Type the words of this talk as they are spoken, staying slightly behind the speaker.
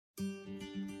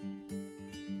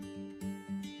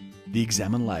The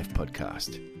Examine Life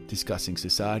podcast, discussing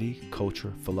society,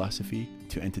 culture, philosophy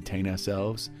to entertain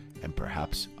ourselves and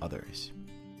perhaps others.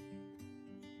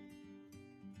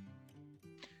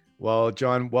 Well,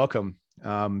 John, welcome.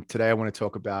 Today I want to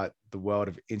talk about the world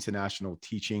of international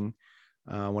teaching.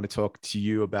 I want to talk to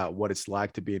you about what it's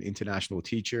like to be an international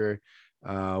teacher,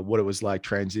 what it was like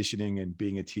transitioning and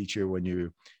being a teacher when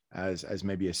you, as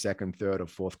maybe a second, third, or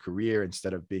fourth career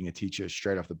instead of being a teacher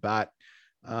straight off the bat.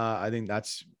 I think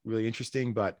that's really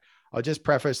interesting, but I'll just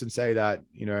preface and say that,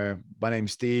 my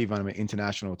name's Steve. I'm an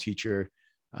international teacher.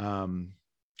 I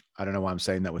don't know why I'm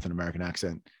saying that with an American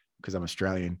accent because I'm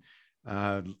Australian.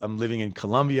 I'm living in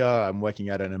Colombia. I'm working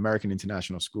at an American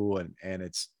international school, and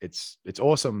it's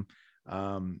awesome.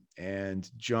 And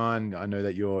John, I know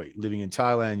that you're living in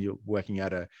Thailand. You're working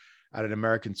at an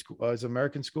American school. It's an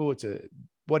American school.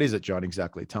 What is it, John?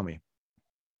 Exactly. Tell me.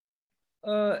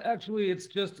 Actually, it's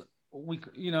just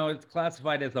it's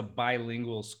classified as a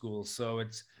bilingual school, so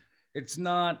it's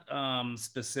not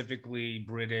specifically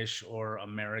British or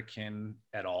American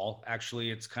at all.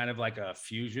 Actually, it's kind of like a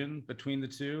fusion between the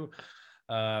two.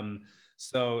 Um,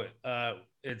 so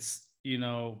it's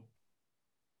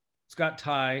it's got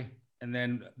Thai, and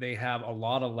then they have a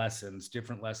lot of lessons,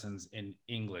 different lessons in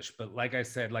English. But like I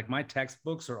said, like my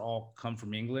textbooks are all come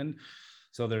from England.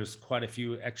 So there's quite a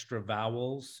few extra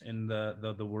vowels in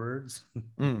the words,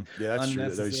 Yeah, that's true.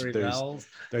 Those unnecessary those vowels.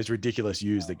 those ridiculous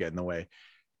U's that get in the way.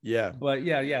 Yeah. But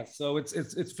yeah. So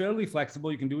it's fairly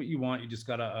flexible. You can do what you want. You just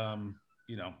gotta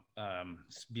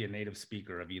be a native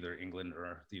speaker of either England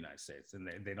or the United States, and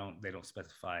they don't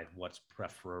specify what's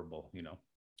preferable.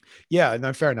 Yeah,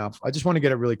 no, fair enough. I just want to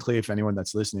get it really clear for anyone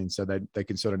that's listening so that they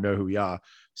can sort of know who we are.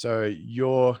 So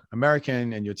you're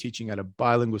American and you're teaching at a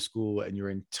bilingual school and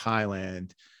you're in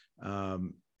Thailand,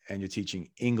 and you're teaching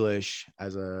English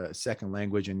as a second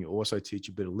language, and you also teach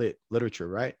a bit of literature,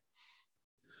 right?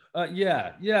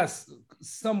 Yes,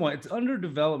 somewhat. It's under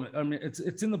development. I mean,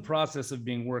 it's in the process of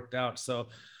being worked out. So,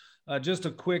 just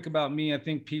a quick about me. I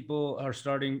think people are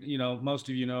starting. Most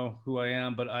of you know who I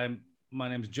am, but my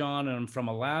name's John, and I'm from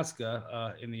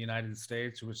Alaska, in the United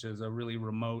States, which is a really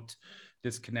remote,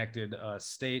 disconnected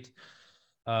state.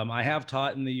 I have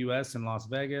taught in the U.S. in Las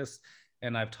Vegas,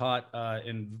 and I've taught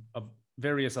in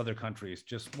various other countries.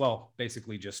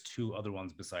 Basically, just two other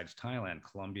ones besides Thailand,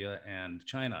 Colombia and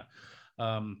China.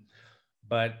 Um,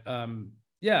 but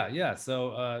yeah.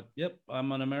 So yep,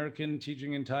 I'm an American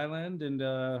teaching in Thailand, and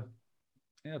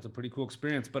yeah, it's a pretty cool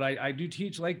experience. But I do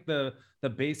teach like the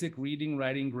basic reading,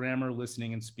 writing, grammar,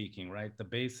 listening, and speaking, right? The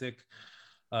basic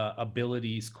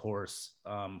abilities course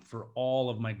for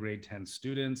all of my grade 10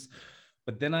 students.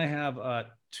 But then I have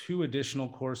two additional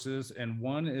courses, and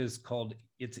one is called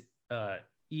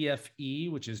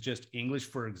EFE, which is just English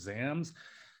for exams.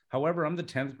 However, I'm the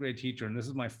 10th grade teacher, and this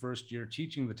is my first year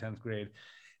teaching the 10th grade.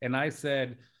 And I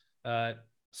said,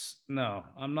 no,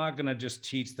 I'm not going to just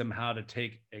teach them how to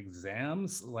take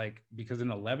exams, because in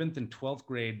 11th and 12th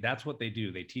grade, that's what they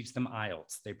do. They teach them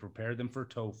IELTS, they prepare them for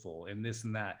TOEFL and this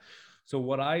and that. So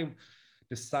what I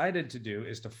decided to do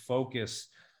is to focus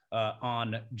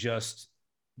on just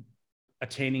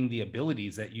attaining the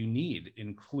abilities that you need,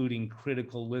 including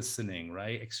critical listening,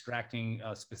 right? Extracting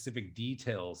specific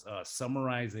details,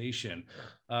 summarization.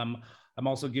 I'm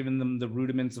also giving them the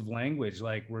rudiments of language,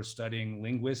 like we're studying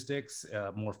linguistics,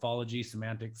 morphology,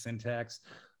 semantics, syntax,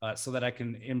 so that I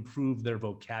can improve their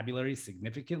vocabulary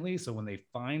significantly. So when they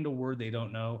find a word they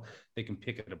don't know, they can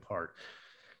pick it apart.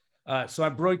 So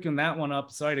I've broken that one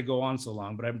up. Sorry to go on so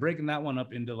long, but I'm breaking that one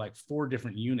up into like 4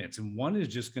 different units. And one is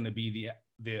just going to be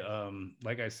the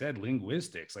like I said,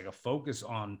 linguistics, like a focus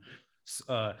on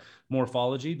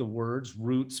morphology, the words,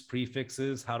 roots,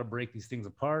 prefixes, how to break these things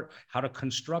apart, how to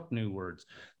construct new words.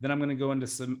 Then I'm going to go into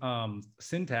some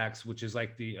syntax, which is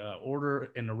like the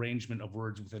order and arrangement of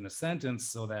words within a sentence,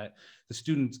 so that the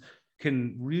students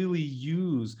can really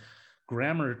use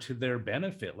grammar to their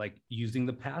benefit, like using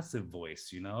the passive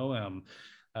voice,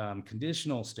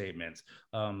 conditional statements,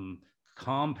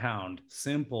 compound,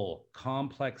 simple,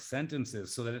 complex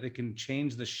sentences, so that they can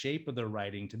change the shape of their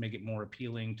writing to make it more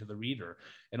appealing to the reader,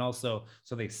 and also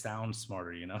so they sound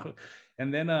smarter.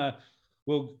 And then the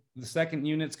second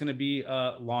unit's going to be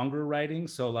longer writing,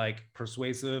 so like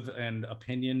persuasive and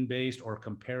opinion based or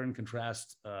compare and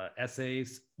contrast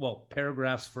essays. Well,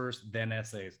 paragraphs first, then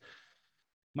essays.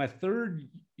 My third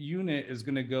unit is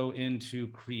going to go into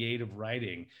creative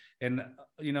writing. And,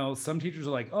 some teachers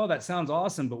are like, oh, that sounds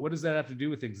awesome, but what does that have to do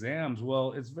with exams?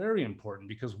 Well, it's very important,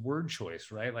 because word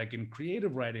choice, right? Like in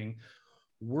creative writing,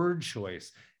 word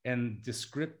choice and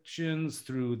descriptions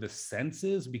through the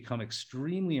senses become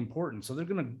extremely important. So they're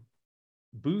going to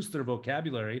boost their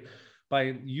vocabulary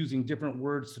by using different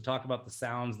words to talk about the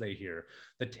sounds they hear,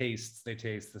 the tastes they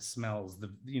taste, the smells, they're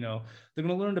going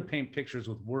to learn to paint pictures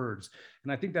with words.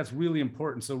 And I think that's really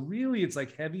important. So really it's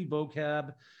like heavy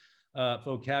vocabulary,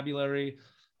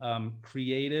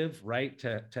 creative, right?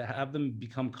 To have them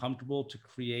become comfortable to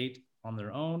create on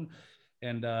their own.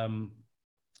 And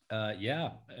yeah.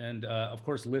 And of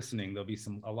course, listening, there'll be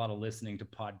a lot of listening to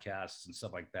podcasts and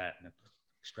stuff like that, and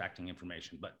extracting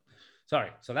information. But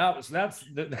sorry. So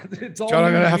it's all John,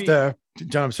 I'm new gonna to have me. to.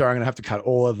 John, I'm sorry, I'm gonna have to cut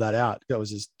all of that out. That was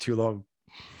just too long.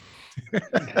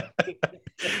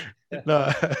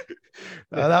 No,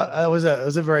 that was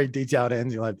a very detailed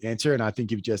answer, and I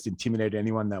think you've just intimidated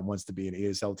anyone that wants to be an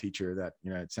ESL teacher. That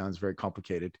it sounds very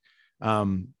complicated, but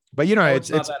Oh, it's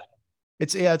not that.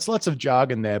 it's lots of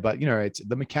jargon there, but it's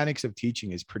the mechanics of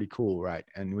teaching is pretty cool, right?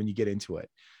 And when you get into it,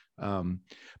 um,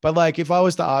 but like if I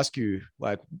was to ask you,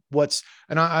 like,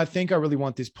 and I think I really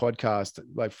want this podcast,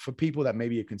 like for people that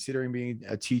maybe are considering being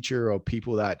a teacher, or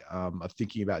people that are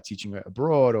thinking about teaching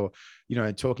abroad, or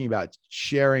talking about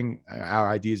sharing our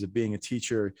ideas of being a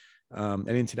teacher, an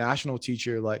international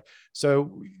teacher. Like,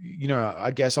 so I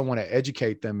guess I want to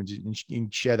educate them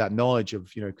and share that knowledge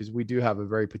of because we do have a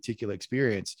very particular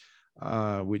experience,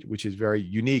 which is very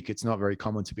unique. It's not very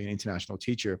common to be an international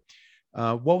teacher.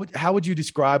 How would you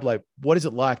describe, like, what is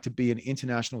it like to be an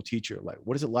international teacher? Like,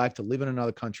 what is it like to live in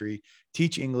another country,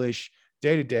 teach English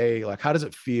day to day? Like, how does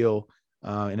it feel,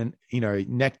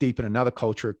 neck deep in another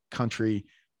country,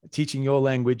 teaching your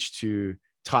language to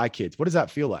Thai kids? What does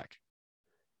that feel like?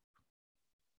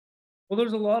 Well,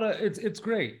 there's a lot of it's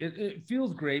great. It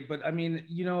feels great, but I mean,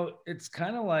 it's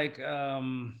kind of like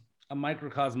a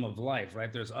microcosm of life,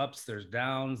 right? There's ups, there's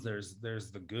downs, there's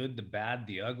the good, the bad,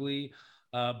 the ugly.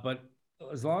 But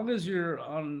as long as you're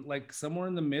on like somewhere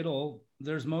in the middle,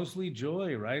 there's mostly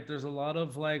joy, right? There's a lot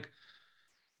of like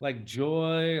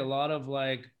joy, a lot of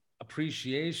like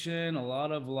appreciation, a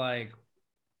lot of like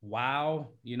wow,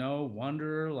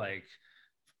 wonder, like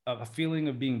a feeling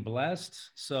of being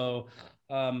blessed. So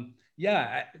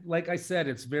yeah, like I said,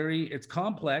 it's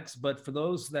complex, but for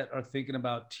those that are thinking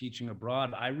about teaching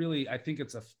abroad, I think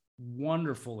it's a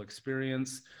wonderful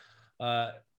experience.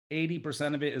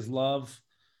 80% of it is love.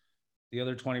 The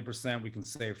other 20% we can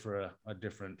save for a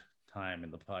different time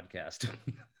in the podcast.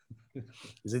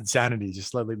 Is insanity,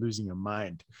 just slowly losing your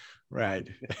mind, right?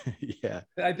 Yeah.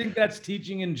 I think that's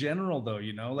teaching in general, though,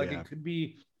 like Yeah. it could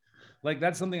be like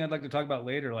that's something I'd like to talk about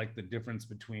later, like the difference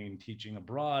between teaching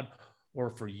abroad, or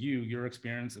for you, your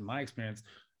experience and my experience.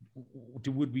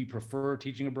 Would we prefer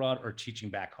teaching abroad or teaching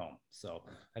back home? So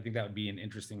I think that would be an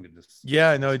interesting to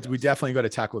Yeah, no, we discuss. definitely got to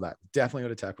tackle that. Definitely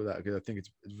got to tackle that because I think it's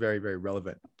very, very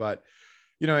relevant. But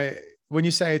you know, when you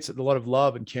say it's a lot of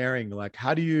love and caring, like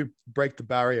how do you break the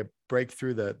barrier, break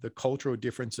through the cultural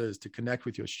differences to connect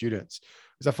with your students?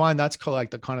 Because I find that's like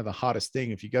the kind of the hardest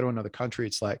thing. If you go to another country,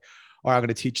 it's like, all right, I'm going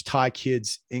to teach Thai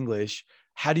kids English.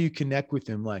 How do you connect with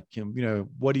them? Like,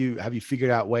 have you figured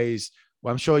out ways?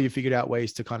 Well, I'm sure you figured out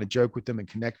ways to kind of joke with them and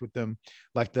connect with them.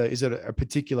 Like, is it a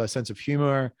particular sense of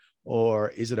humor, or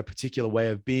is it a particular way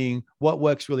of being? What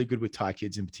works really good with Thai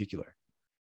kids in particular?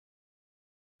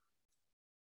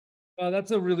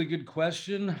 That's a really good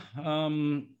question.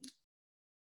 I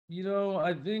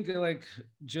think like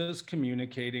just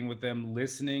communicating with them,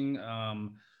 listening, uh,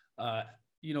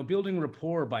 building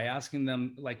rapport by asking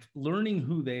them, like learning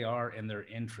who they are and their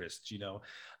interests.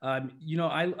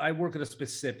 I work at a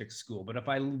specific school, but if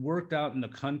I worked out in the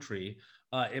country,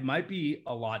 it might be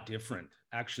a lot different.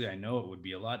 Actually, I know it would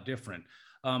be a lot different.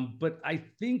 But I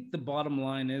think the bottom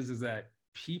line is that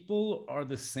people are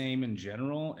the same in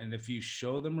general, and if you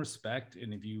show them respect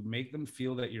and if you make them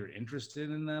feel that you're interested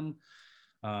in them,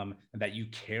 and that you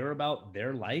care about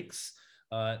their likes,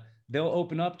 uh, they'll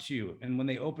open up to you. And when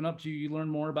they open up to you, you learn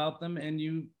more about them, and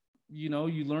you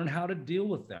learn how to deal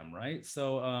with them, right?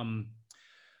 So I'm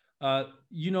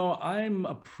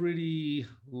a pretty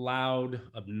loud,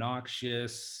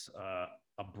 obnoxious,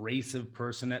 abrasive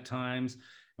person at times.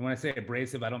 And when I say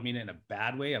abrasive, I don't mean it in a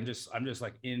bad way. I'm just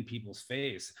like in people's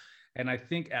face. And I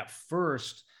think at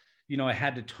first, I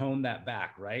had to tone that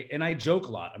back, right? And I joke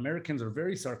a lot. Americans are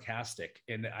very sarcastic,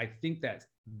 and I think that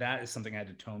is something I had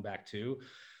to tone back too.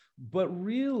 But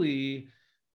really,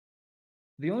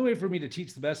 the only way for me to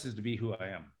teach the best is to be who I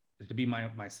am, is to be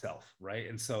myself, right?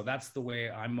 And so that's the way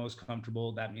I'm most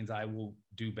comfortable. That means I will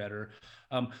do better.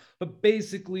 But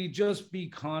basically, just be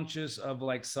conscious of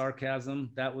like sarcasm.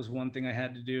 That was one thing I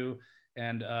had to do,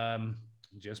 and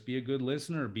just be a good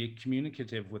listener, be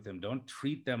communicative with them. Don't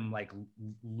treat them like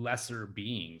lesser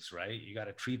beings, right? You got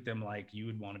to treat them like you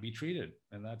would want to be treated.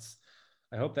 And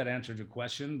I hope that answered your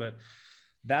question. But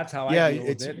That's how I Yeah, deal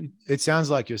with it. it sounds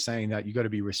like you're saying that you got to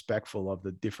be respectful of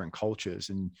the different cultures.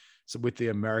 And so with the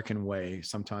American way,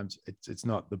 sometimes it's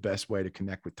not the best way to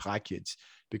connect with Thai kids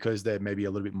because they're maybe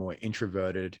a little bit more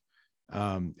introverted.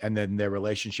 And then their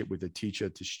relationship with the teacher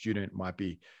to student might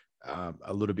be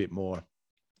a little bit more,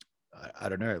 I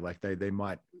don't know, like they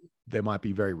might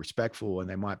be very respectful, and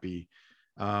they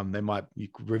might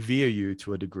revere you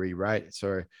to a degree, right?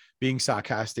 So being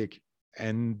sarcastic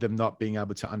and them not being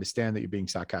able to understand that you're being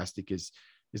sarcastic is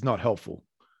not helpful,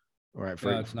 right?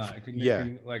 No, it's not. It Yeah,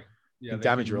 can like, yeah, can they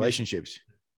damage can miss. relationships.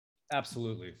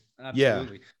 Absolutely. Yeah,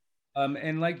 Absolutely.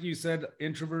 And like you said,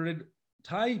 introverted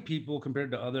Thai people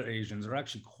compared to other Asians are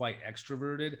actually quite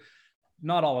extroverted.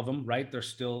 Not all of them, right? It's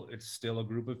still a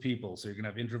group of people. So you're gonna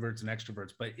have introverts and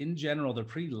extroverts, but in general, they're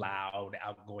pretty loud,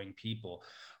 outgoing people.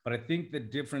 But I think the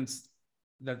difference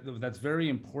that's very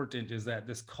important is that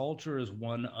this culture is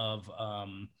one of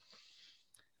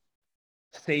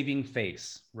saving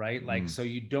face, right? Like, mm, so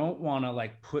you don't want to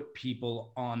like put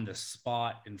people on the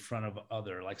spot in front of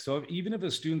other, like, so even if a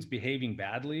student's behaving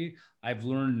badly, I've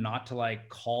learned not to like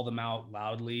call them out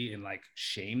loudly and like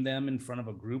shame them in front of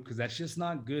a group, because that's just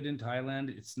not good in Thailand.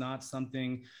 It's not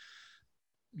something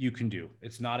you can do.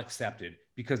 It's not accepted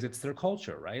because it's their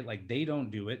culture, right? Like they don't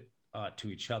do it to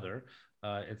each other.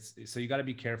 It's so you got to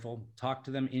be careful. Talk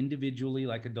to them individually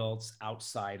like adults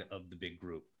outside of the big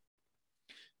group.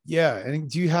 yeah. And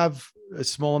do you have a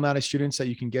small amount of students that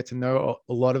you can get to know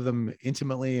a lot of them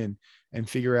intimately and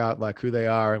figure out like who they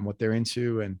are and what they're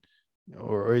into, and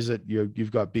or is it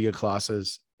you've got bigger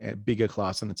classes and bigger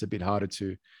class and it's a bit harder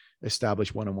to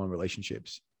establish one-on-one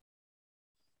relationships?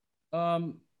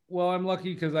 Um, well, I'm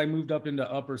lucky because I moved up into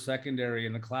upper secondary,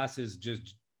 and the classes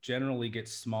just generally get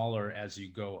smaller as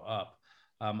you go up.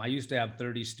 I used to have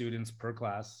 30 students per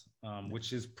class,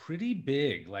 which is pretty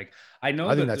big. Like I know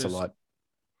I think that that's a there's, lot.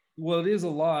 well, it is a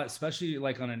lot, especially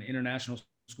like on an international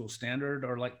school standard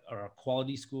or like or a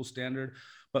quality school standard.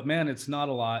 But man, it's not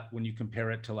a lot when you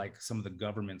compare it to like some of the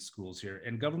government schools here.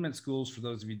 And government schools, for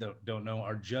those of you that don't know,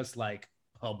 are just like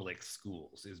public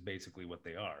schools, is basically what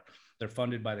they are. They're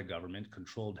funded by the government,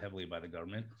 controlled heavily by the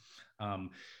government. Um,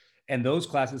 and those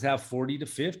classes have 40 to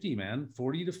 50, man,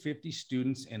 40 to 50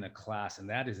 students in a class. And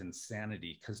that is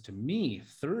insanity, because to me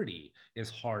 30 is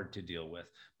hard to deal with,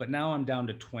 but now I'm down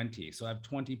to 20, so I have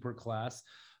 20 per class.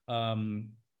 Um,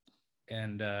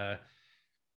 and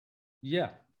yeah,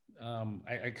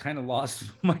 I kind of lost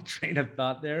my train of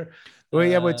thought there. Well,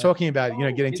 yeah, we're talking about Oh, getting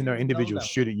to know getting to know individual them.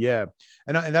 student. Yeah,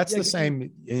 and that's Yeah, the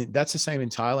getting. same. That's the same in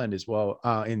Thailand as well.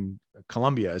 In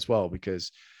Colombia as well,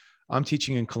 because I'm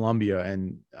teaching in Colombia,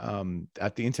 and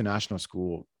at the international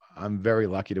school, I'm very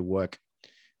lucky to work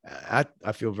at.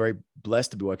 I feel very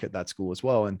blessed to be working at that school as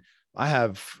well. And I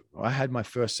had my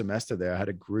first semester there. I had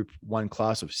a group one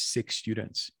class of 6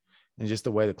 students, and just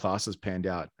the way the classes panned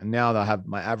out. And now I have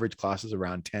my average classes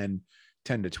around 10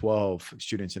 to 12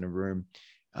 students in a room.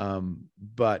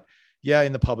 But yeah,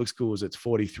 in the public schools, it's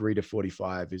 43 to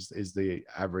 45 is the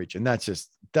average. And I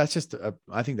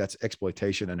think that's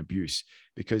exploitation and abuse,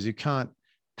 because you can't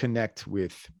connect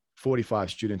with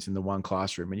 45 students in the one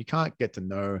classroom and you can't get to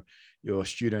know your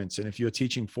students. And if you're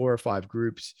teaching 4 or 5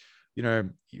 groups,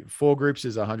 4 groups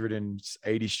is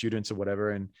 180 students or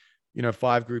whatever. And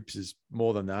 5 groups is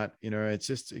more than that.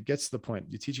 It gets to the point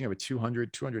you're teaching over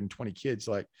 220 kids.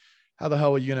 Like, how the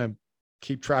hell are you going to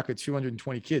keep track of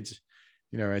 220 kids?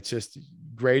 It's just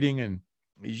grading, and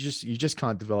you just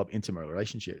can't develop intimate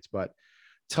relationships. But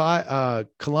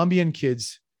Colombian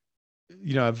kids,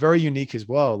 are very unique as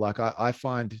well. Like I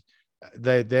find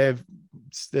they're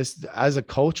this, as a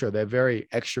culture, they're very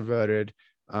extroverted.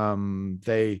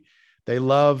 They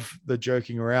love the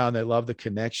joking around, they love the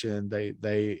connection,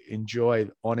 they enjoy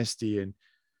honesty. And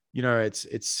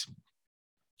it's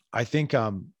I think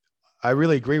I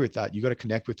really agree with that. You got to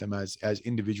connect with them as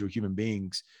individual human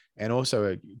beings, and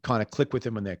also kind of click with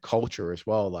them in their culture as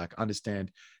well. Like,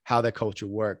 understand how their culture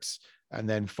works, and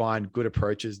then find good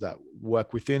approaches that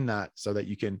work within that, so that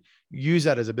you can use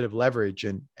that as a bit of leverage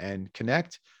and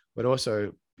connect, but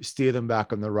also steer them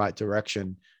back in the right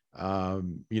direction.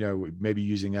 Maybe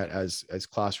using it as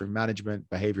classroom management,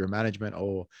 behavior management,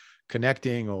 or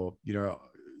connecting, or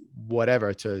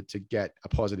whatever, to get a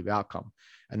positive outcome.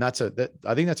 And I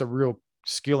think that's a real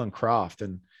skill and craft.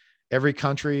 And every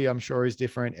country, I'm sure, is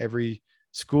different. Every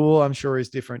school, I'm sure, is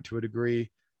different to a degree.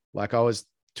 Like, I was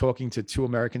talking to 2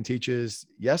 American teachers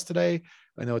yesterday,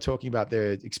 and they were talking about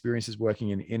their experiences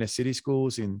working in inner city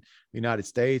schools in the United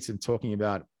States, and talking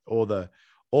about all the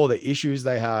issues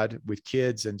they had with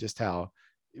kids, and just how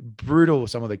brutal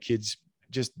some of the kids,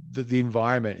 just the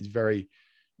environment is very,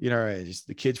 just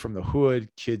the kids from the hood,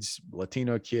 kids,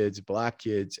 Latino kids, Black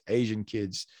kids, Asian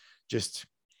kids, just,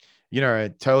 a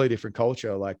totally different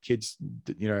culture. Like kids,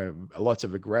 lots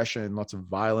of aggression, lots of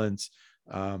violence.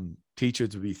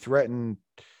 Teachers would be threatened.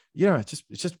 It's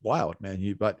just wild,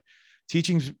 man. But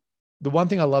teaching's the one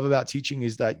thing I love about teaching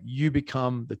is that you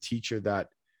become the teacher that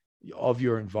of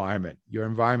your environment. Your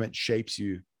environment shapes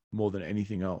you more than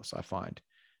anything else, I find.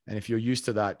 And if you're used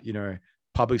to that,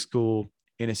 public school,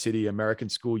 inner city, American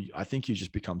school, I think you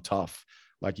just become tough.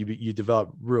 Like you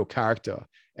develop real character,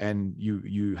 and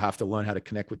you have to learn how to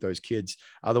connect with those kids.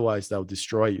 Otherwise, they'll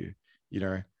destroy you. You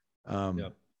know.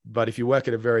 Yep. But if you work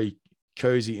at a very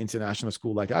cozy international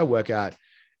school like I work at,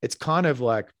 it's kind of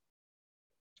like,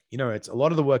 it's a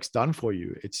lot of the work's done for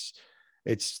you. It's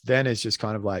just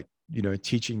kind of like,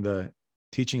 teaching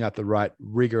at the right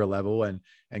rigor level, and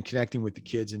connecting with the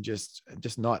kids, and just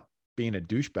not being a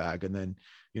douchebag, and then,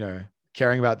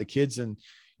 caring about the kids, and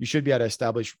you should be able to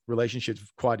establish relationships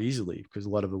quite easily because a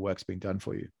lot of the work's being done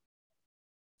for you.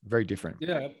 Very different.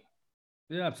 Yeah.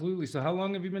 Yeah, absolutely. So how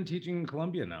long have you been teaching in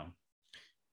Colombia now?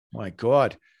 My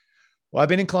God. Well, I've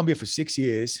been in Colombia for 6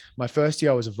 years. My first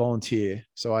year I was a volunteer.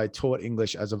 So I taught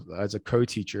English as a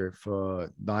co-teacher for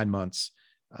 9 months.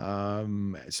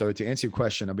 So to answer your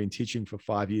question, I've been teaching for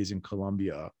 5 years in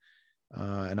Colombia.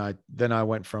 And I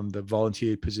went from the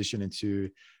volunteer position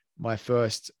into my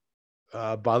first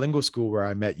bilingual school where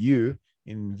I met you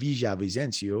in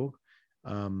Villavicencio.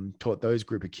 Taught those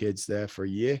group of kids there for a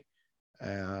year.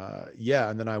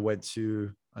 And then I went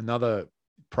to another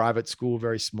private school,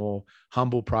 very small,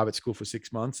 humble private school for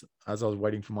 6 months as I was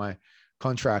waiting for my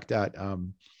contract at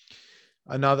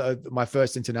my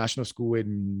first international school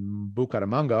in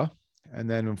Bucaramanga. And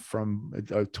then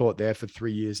I taught there for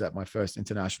 3 years at my first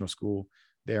international school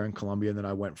there in Colombia. And then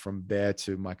I went from there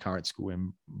to my current school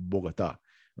in Bogota,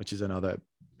 which is another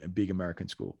big American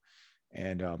school.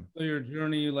 And So your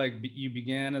journey, like you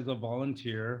began as a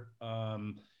volunteer,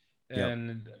 yep.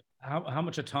 and how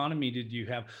much autonomy did you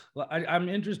have? Well, I'm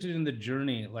interested in the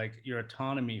journey, like your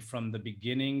autonomy from the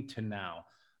beginning to now.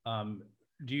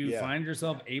 Do you Yeah. find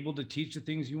yourself able to teach the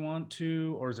things you want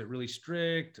to, or is it really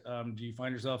strict? Do you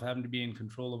find yourself having to be in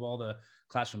control of all the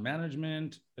classroom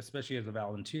management, especially as a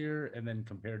volunteer, and then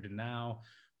compared to now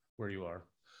where you are?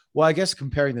 Well, I guess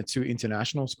comparing the two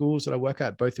international schools that I work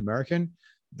at, both American,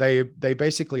 they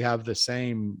basically have the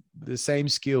same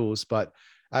skills, but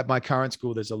at my current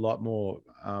school, there's a lot more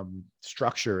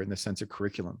structure in the sense of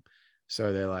curriculum.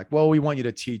 So they're like, well, we want you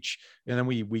to teach, and then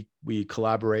we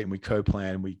collaborate and we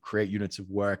co-plan and we create units of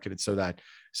work, and it's so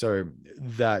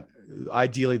that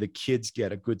ideally the kids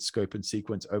get a good scope and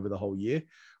sequence over the whole year.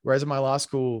 Whereas in my last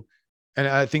school, and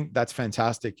I think that's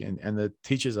fantastic, and the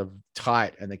teachers are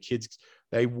tight, and the kids,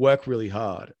 they work really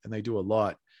hard and they do a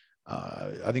lot.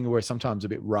 I think we're sometimes a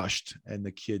bit rushed, and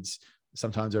the kids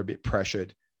sometimes are a bit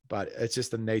pressured, but it's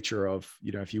just the nature of,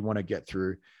 if you want to get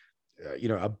through,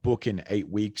 a book in 8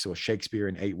 weeks, or Shakespeare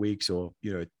in 8 weeks, or,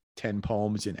 10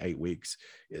 poems in 8 weeks,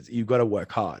 you've got to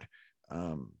work hard,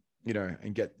 and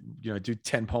get, do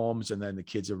 10 poems, and then the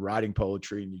kids are writing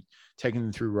poetry, and you taking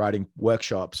them through writing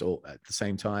workshops all at the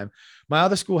same time. My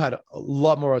other school had a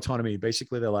lot more autonomy.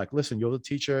 Basically, they're like, listen, you're the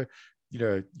teacher,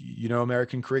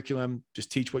 American curriculum,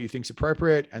 just teach what you think's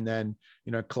appropriate, and then,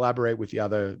 collaborate with the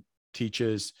other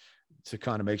teachers to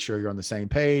kind of make sure you're on the same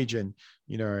page. And,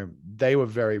 they were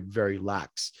very, very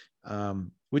lax,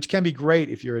 which can be great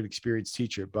if you're an experienced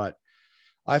teacher. But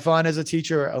I find as a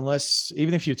teacher,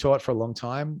 even if you taught for a long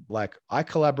time, like I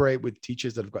collaborate with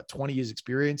teachers that have got 20 years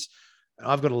experience, and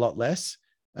I've got a lot less.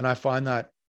 And I find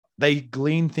that they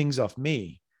glean things off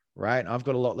me, right? I've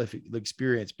got a lot less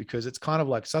experience, because it's kind of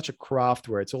like such a craft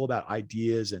where it's all about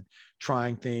ideas and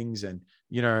trying things. And,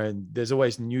 and there's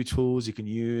always new tools you can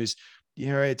use.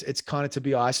 It's kind of, to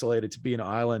be isolated, to be an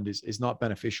island is not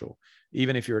beneficial,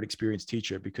 even if you're an experienced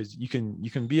teacher, because you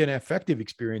can be an effective,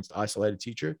 experienced, isolated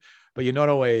teacher, but you're not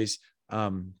always,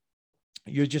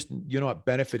 you're not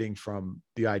benefiting from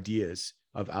the ideas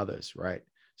of others. Right.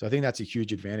 So I think that's a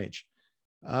huge advantage.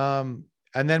 And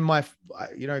then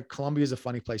Colombia is a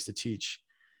funny place to teach,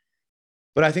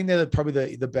 but I think they're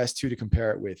probably the best two to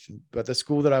compare it with. But the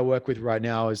school that I work with right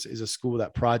now is a school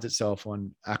that prides itself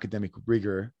on academic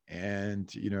rigor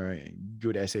and,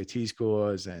 good SAT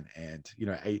scores, and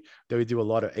they do a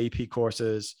lot of AP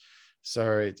courses.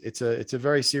 So it's a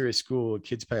very serious school.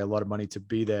 Kids pay a lot of money to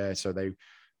be there. So they,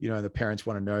 the parents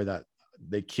want to know that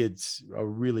their kids are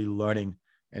really learning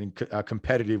and are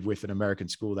competitive with an American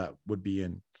school that would be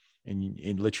in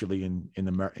literally in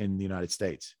the United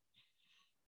States.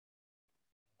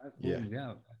 Cool.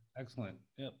 Yeah. Excellent.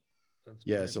 Yep. That's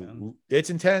Yeah. great, So man. it's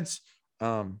intense.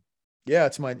 Yeah,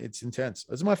 it's intense.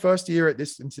 It's my first year at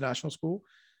this international school,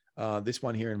 this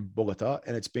one here in Bogota,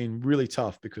 and it's been really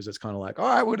tough because it's kind of like, all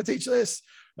right, we're going to teach this,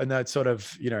 and that sort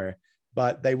of,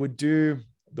 but they would do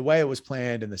the way it was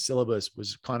planned, and the syllabus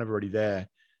was kind of already there.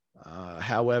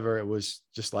 However, it was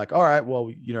just like, all right,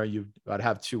 well, I'd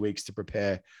have 2 weeks to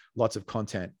prepare lots of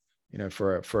content,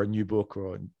 for a new book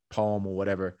or a poem or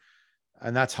whatever,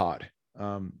 and that's hard.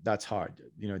 That's hard.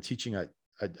 Teaching at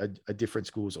a different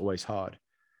school is always hard.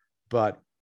 But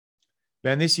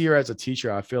man, this year as a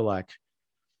teacher, I feel like,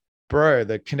 bro,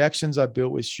 the connections I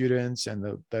built with students and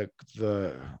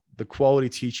the quality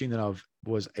teaching that I've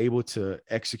was able to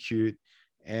execute,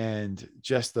 and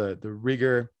just the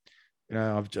rigor,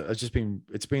 it's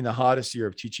been the hardest year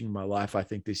of teaching in my life, I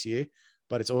think, this year,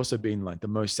 but it's also been like the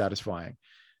most satisfying.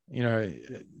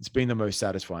 It's been the most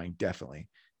satisfying, definitely.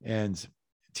 And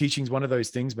teaching is one of those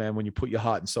things, man, when you put your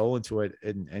heart and soul into it,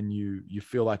 and you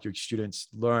feel like your students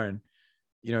learn,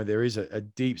 there is a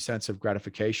deep sense of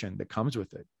gratification that comes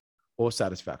with it, or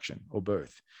satisfaction, or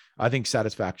both. I think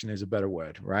satisfaction is a better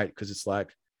word, right? Because it's like,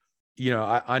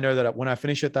 I know that when I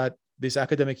finish this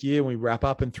academic year, when we wrap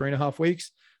up in 3.5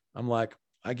 weeks, I'm like,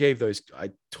 I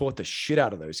taught the shit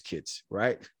out of those kids,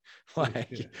 right?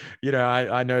 Like, yeah.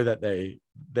 I know that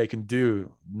they can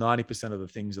do 90% of the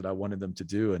things that I wanted them to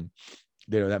do. And,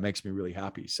 that makes me really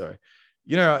happy. So,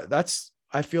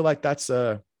 I feel like that's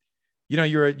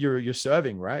you're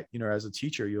serving, right? As a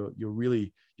teacher,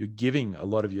 you're giving a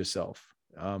lot of yourself,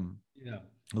 Yeah.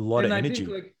 a lot of And I energy.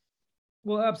 think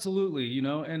well, absolutely.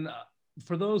 And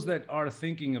for those that are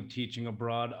thinking of teaching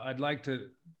abroad, I'd like to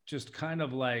just kind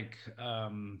of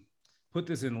put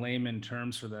this in layman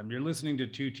terms for them. You're listening to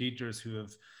two teachers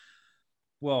whose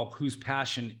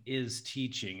passion is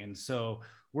teaching. And so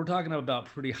we're talking about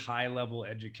pretty high level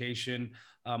education.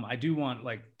 I do want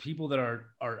people that are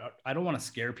I don't want to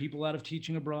scare people out of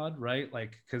teaching abroad, right?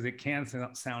 Because it can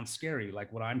sound scary,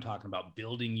 like what I'm talking about,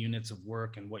 building units of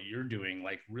work and what you're doing,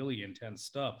 like really intense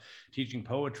stuff, teaching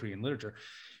poetry and literature.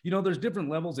 There's different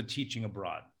levels of teaching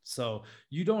abroad. So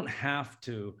you don't have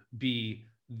to be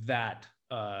that,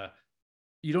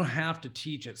 you don't have to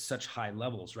teach at such high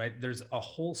levels, right? There's a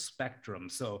whole spectrum.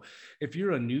 So if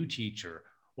you're a new teacher,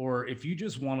 or if you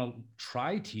just want to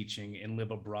try teaching and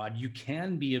live abroad, you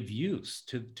can be of use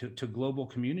to global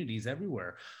communities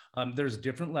everywhere. There's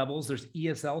different levels. There's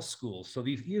ESL schools. So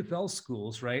these ESL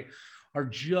schools, right, are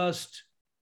just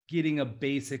getting a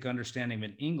basic understanding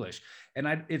of English.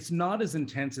 And it's not as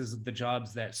intense as the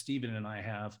jobs that Stephen and I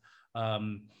have.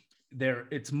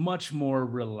 It's much more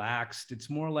relaxed. It's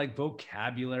more like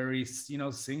vocabulary,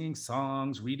 singing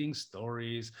songs, reading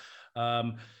stories,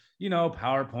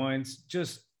 PowerPoints,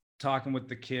 just talking with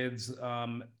the kids,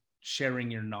 sharing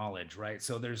your knowledge, right?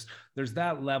 So there's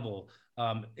that level.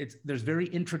 There's very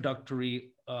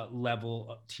introductory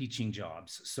level teaching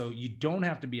jobs. So you don't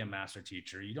have to be a master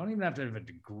teacher. You don't even have to have a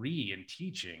degree in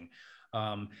teaching.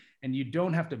 And you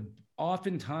don't have to,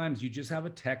 oftentimes you just have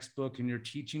a textbook and you're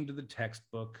teaching to the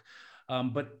textbook.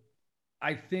 But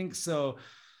I think so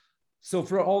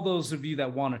for all those of you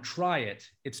that want to try it,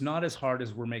 it's not as hard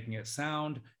as we're making it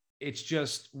sound. It's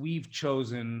just, we've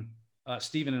chosen,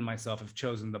 Stephen and myself have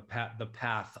chosen the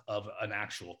path of an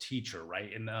actual teacher, right?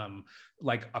 And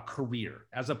like a career,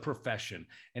 as a profession.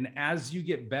 And as you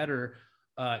get better,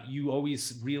 you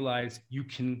always realize you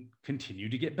can continue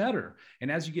to get better.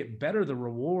 And as you get better, the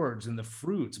rewards and the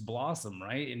fruits blossom,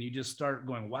 right? And you just start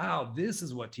going, wow, this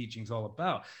is what teaching's all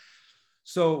about.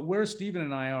 So where Stephen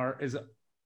and I are is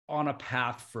on a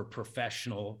path for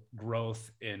professional growth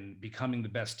in becoming the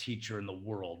best teacher in the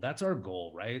world. That's our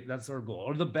goal, right? That's our goal,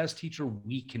 or the best teacher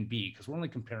we can be, because we're only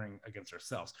comparing against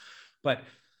ourselves. But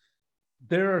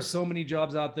there are so many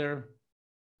jobs out there.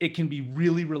 It can be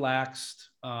really relaxed.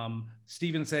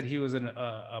 Stephen said he was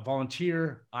a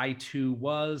volunteer. I too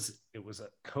was. It was a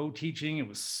co-teaching. It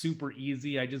was super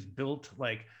easy. I just built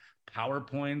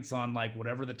PowerPoints on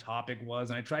whatever the topic was,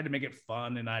 and I tried to make it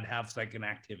fun, and I'd have an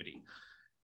activity.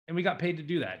 And we got paid to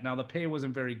do that. Now, the pay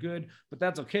wasn't very good, but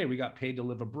that's okay. We got paid to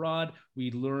live abroad.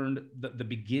 We learned the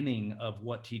beginning of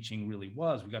what teaching really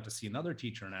was. We got to see another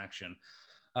teacher in action.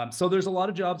 So there's a lot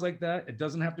of jobs like that. It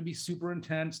doesn't have to be super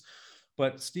intense,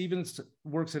 but Stevens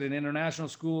works at an international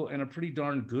school, and a pretty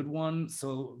darn good one.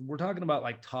 So we're talking about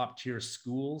top tier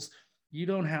schools. You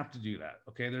don't have to do that.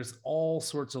 Okay. There's all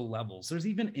sorts of levels. There's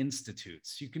even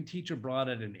institutes. You can teach abroad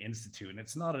at an institute, and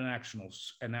it's not an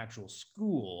actual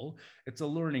school. It's a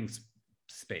learning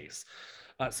space.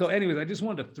 So anyways, I just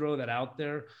wanted to throw that out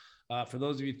there. For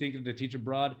those of you thinking to teach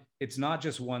abroad, it's not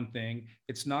just one thing.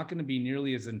 It's not going to be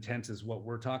nearly as intense as what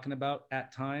we're talking about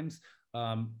at times.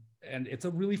 and it's a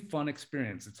really fun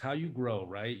experience. It's how you grow,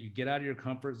 right? You get out of your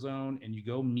comfort zone and you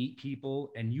go meet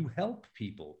people and you help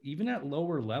people, even at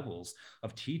lower levels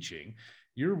of teaching.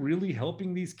 You're really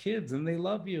helping these kids and they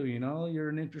love you. You know, you're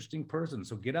an interesting person.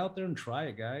 So get out there and try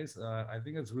it, guys. I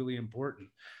think it's really important.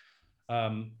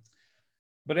 Um,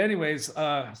 but anyways,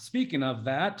 speaking of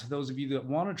that, those of you that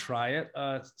want to try it,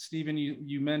 Stephen,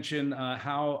 you mentioned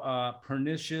how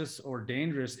pernicious or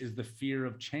dangerous is the fear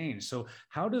of change. So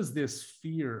how does this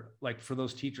fear, like for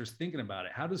those teachers thinking about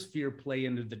it, how does fear play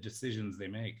into the decisions they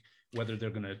make, whether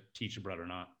they're going to teach abroad or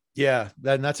not? Yeah,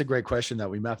 that's a great question that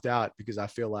we mapped out, because I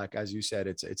feel like, as you said,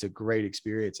 it's a great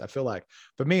experience. I feel like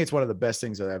for me, it's one of the best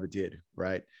things I ever did.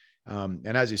 Right.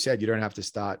 And as you said, you don't have to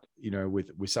start,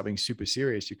 with something super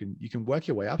serious. You can work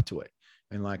your way up to it.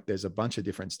 And like, there's a bunch of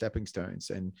different stepping stones,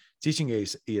 and teaching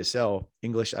ESL,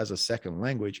 English as a second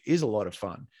language, is a lot of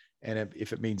fun. And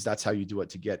if it means that's how you do it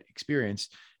to get experience,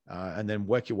 and then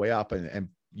work your way up, and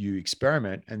you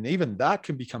experiment, and even that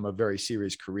can become a very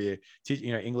serious career.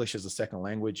 English as a second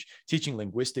language, teaching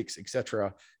linguistics,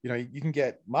 etc. You can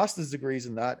get master's degrees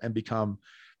in that and become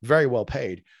very well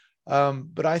paid.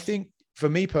 But I think, for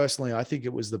me personally, I think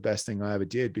it was the best thing I ever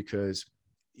did, because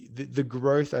the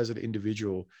growth as an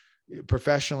individual,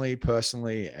 professionally,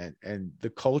 personally, and the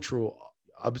cultural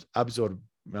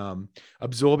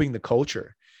absorbing the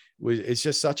culture, it's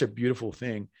just such a beautiful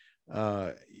thing.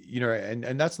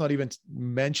 And that's not even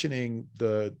mentioning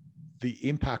the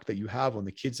impact that you have on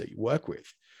the kids that you work with.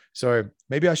 So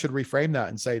maybe I should reframe that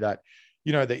and say that,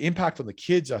 the impact on the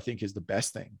kids, I think, is the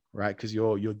best thing, right? Because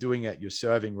you're doing it, you're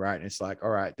serving, right? And it's like,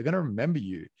 all right, they're going to remember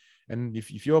you. And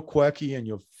if you're quirky and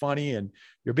you're funny and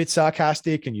you're a bit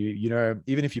sarcastic, and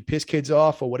even if you piss kids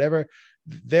off or whatever,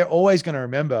 they're always going to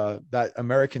remember that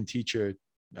American teacher,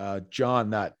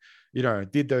 John, that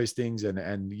did those things,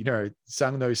 and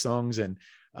sung those songs, and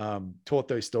taught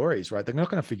those stories, right? They're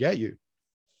not going to forget you.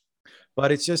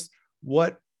 But it's just,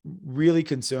 what really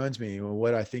concerns me, or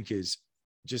what I think is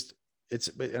just,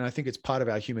 and I think it's part of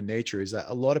our human nature, is that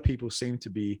a lot of people seem to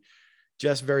be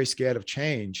just very scared of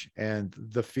change, and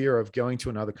the fear of going to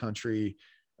another country.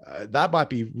 That might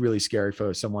be really scary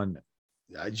for someone,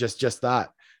 just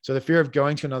that. So the fear of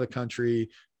going to another country,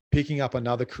 picking up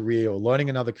another career, or learning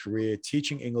another career,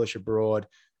 teaching English abroad,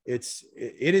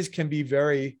 can be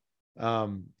very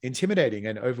intimidating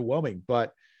and overwhelming.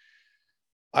 But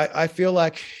I feel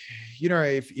like,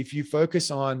 if you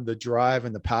focus on the drive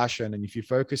and the passion, and if you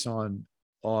focus on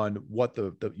what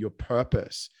your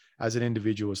purpose as an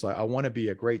individual is, like, I want to be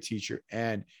a great teacher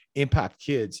and impact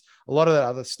kids, a lot of that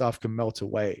other stuff can melt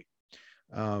away.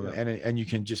 And you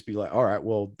can just be like, all right,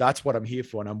 well, that's what I'm here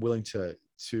for, and I'm willing to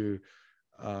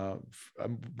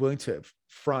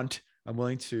front, I'm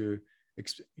willing to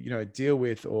deal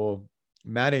with or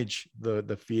manage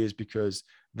the fears, because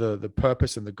the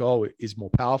purpose and the goal is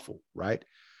more powerful, right?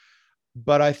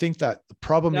 But I think that the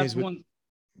problem That's is with, one.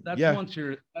 yeah,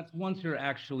 That's once you're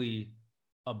actually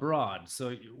abroad.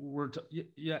 So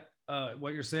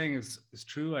what you're saying is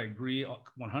true. I agree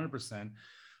 100%.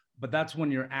 But that's when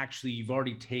you've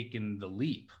already taken the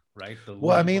leap, right? The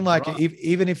well, I leap mean, like, abroad.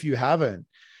 even if you haven't,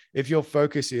 if your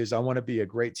focus is, I want to be a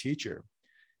great teacher,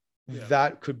 Yeah.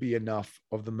 that could be enough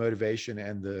of the motivation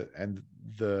and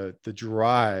the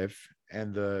drive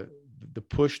and the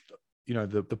push,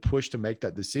 the push to make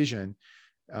that decision.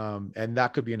 And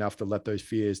that could be enough to let those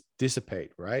fears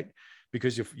dissipate, right?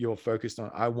 Because you're focused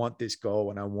on, I want this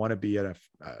goal, and I want to be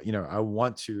I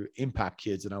want to impact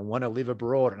kids, and I want to live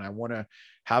abroad, and I want to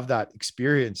have that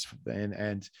experience,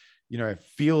 and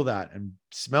feel that and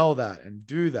smell that and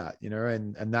do that,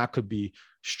 and that could be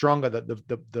stronger. That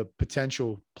the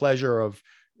potential pleasure of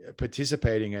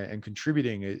participating and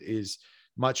contributing is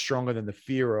much stronger than the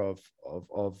fear of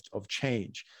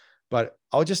change. But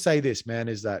I'll just say this, man,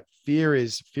 is that fear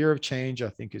of change, I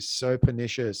think, is so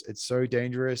pernicious. It's so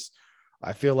dangerous.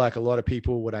 I feel like a lot of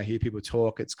people, when I hear people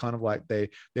talk, it's kind of like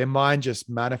their mind just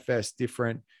manifests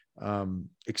different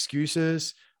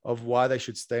excuses of why they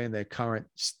should stay in their current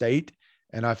state.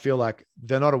 And I feel like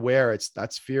they're not aware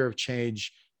that's fear of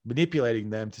change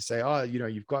manipulating them to say, oh,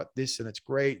 you've got this and it's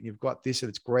great, and you've got this and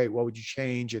it's great. What would you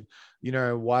change? And,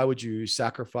 why would you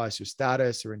sacrifice your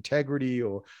status or integrity,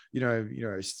 or,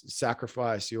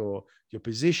 sacrifice your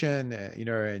position,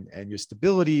 and your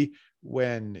stability,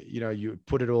 when, you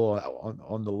put it all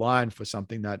on the line for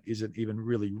something that isn't even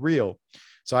really real.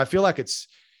 So I feel like it's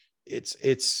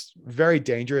very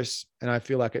dangerous, and I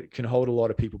feel like it can hold a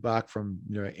lot of people back from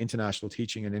international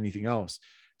teaching and anything else.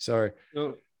 So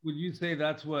would you say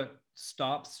that's what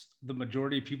stops the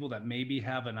majority of people that maybe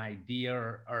have an idea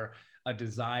or a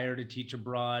desire to teach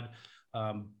abroad,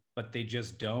 but but they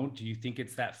just don't? Do you think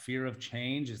it's that fear of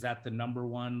change? Is that the number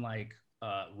one like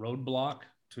roadblock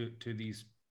to these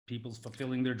people's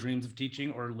fulfilling their dreams of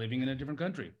teaching or living in a different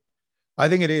country? I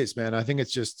think it is, man. I think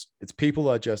it's people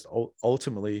are just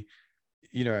ultimately,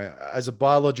 as a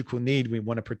biological need, we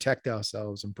want to protect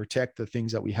ourselves and protect the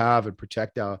things that we have and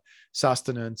protect our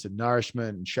sustenance and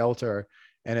nourishment and shelter.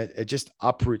 And it just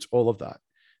uproots all of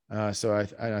that. So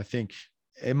I think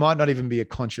it might not even be a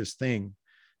conscious thing,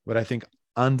 but I think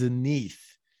underneath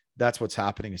that's what's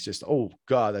happening. It's just, oh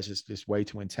God, that's just way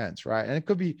too intense. Right. And it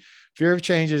could be fear of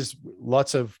changes,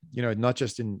 lots of, not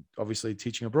just in obviously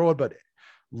teaching abroad, but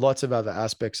lots of other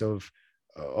aspects of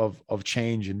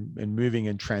change and moving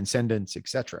and transcendence,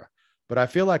 etc. But I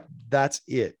feel like that's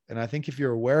it. And I think if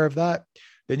you're aware of that,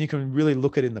 then you can really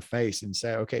look it in the face and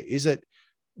say, okay,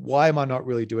 why am I not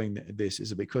really doing this?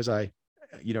 Is it because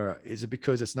is it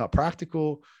because it's not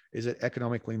practical? Is it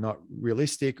economically not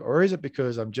realistic? Or is it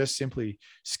because I'm just simply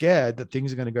scared that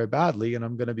things are going to go badly and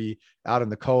I'm going to be out in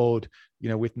the cold,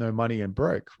 with no money and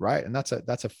broke, right? And that's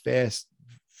a fair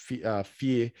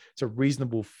fear. It's a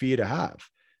reasonable fear to have.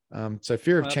 So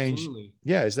fear of change, Absolutely.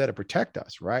 is there to protect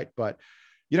us, right? But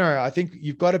I think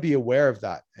you've got to be aware of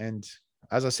that. And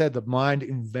as I said, the mind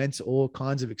invents all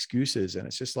kinds of excuses, and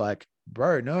it's just like,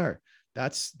 bro, no,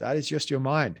 that is just your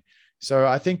mind. So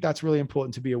I think that's really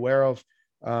important to be aware of.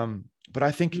 But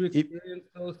I think You experienced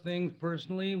those things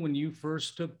personally when you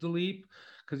first took the leap?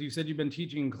 Because you said you've been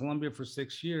teaching in Colombia for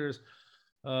 6 years.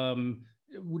 Um,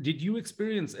 did you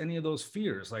experience any of those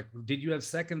fears? Like, did you have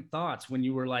second thoughts when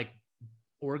you were like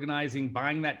organizing,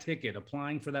 buying that ticket,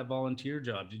 applying for that volunteer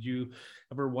job? Did you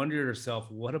ever wonder to yourself,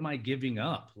 what am I giving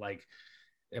up? Like,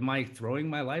 am I throwing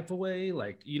my life away?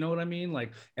 Like, you know what I mean?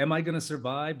 Like, am I going to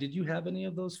survive? Did you have any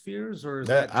of those fears, or is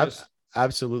that yeah, just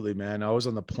absolutely, man. I was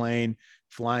on the plane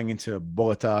flying into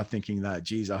Bogota thinking that,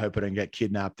 geez, I hope I don't get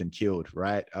kidnapped and killed.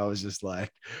 Right. I was just like,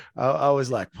 I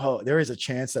was like, oh, there is a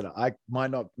chance that I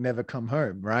might not never come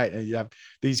home. Right. And you have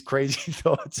these crazy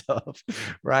thoughts of,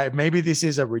 right, maybe this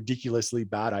is a ridiculously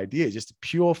bad idea, just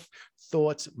pure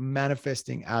thoughts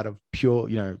manifesting out of pure,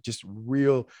 just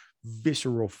real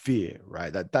visceral fear.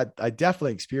 Right. That I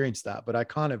definitely experienced that, but I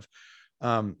kind of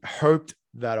hoped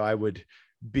that I would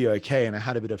be okay. And I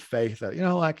had a bit of faith that,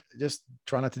 like, just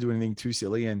try not to do anything too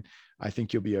silly. And I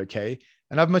think you'll be okay.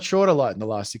 And I've matured a lot in the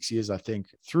last 6 years, I think,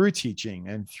 through teaching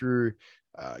and through,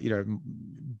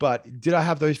 but did I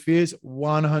have those fears?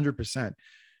 100%,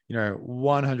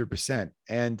 100%.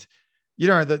 And,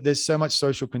 there's so much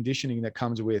social conditioning that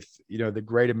comes with, the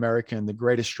great American, the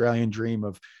great Australian dream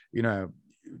of,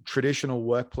 traditional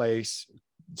workplace,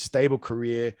 stable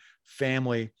career,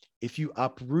 family. If you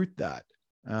uproot that,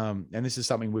 and this is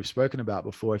something we've spoken about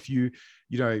before, if you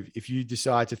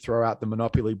decide to throw out the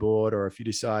monopoly board, or if you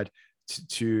decide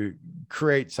to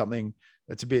create something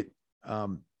that's a bit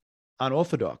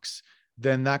unorthodox,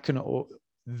 then that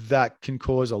can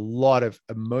cause a lot of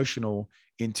emotional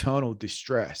internal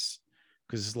distress,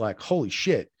 because it's like, holy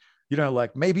shit,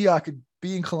 like, maybe I could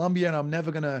be in Colombia and I'm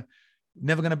never gonna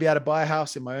be able to buy a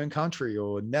house in my own country,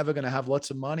 or never gonna have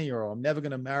lots of money, or I'm never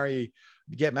gonna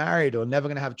get married, or never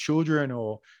gonna have children,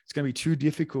 or it's gonna be too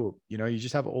difficult. You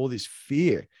just have all this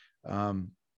fear, and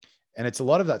it's a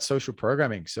lot of that social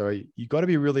programming. So you got to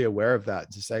be really aware of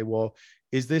that to say, well,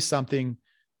 is this something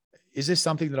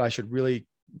that I should really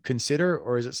consider,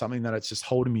 or is it something that it's just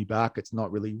holding me back? It's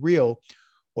not really real.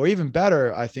 Or even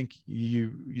better, I think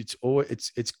it's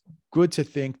good to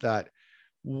think that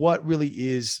what really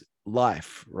is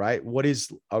life, right? What is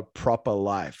a proper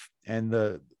life? And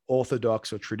the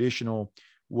orthodox or traditional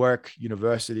work,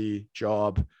 university,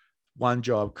 job, one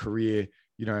job, career,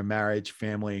 marriage,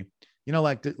 family,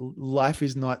 like life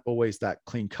is not always that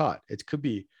clean cut. It could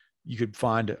be, you could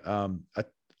find a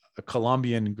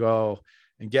Colombian girl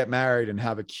and get married and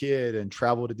have a kid and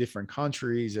travel to different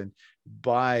countries and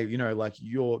buy, like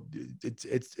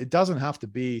it doesn't have to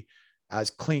be as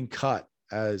clean cut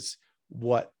as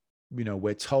what,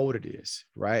 we're told it is,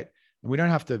 right? And we don't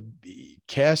have to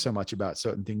care so much about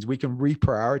certain things. We can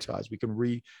reprioritize, we can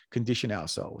recondition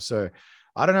ourselves. So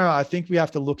I don't know. I think we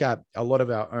have to look at a lot of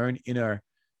our own inner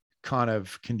kind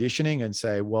of conditioning and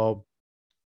say, well,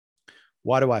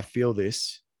 why do I feel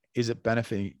this? Is it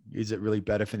really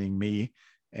benefiting me?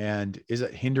 And is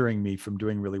it hindering me from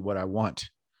doing really what I want?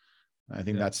 I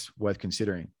think yeah, that's worth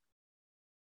considering.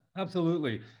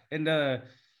 absolutely. And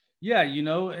yeah,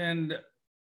 and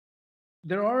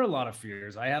there are a lot of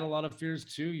fears. I had a lot of fears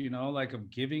too, like of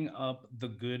giving up the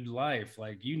good life.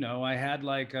 Like,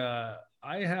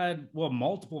 I had, well,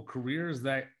 multiple careers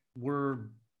that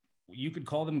were, you could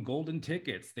call them golden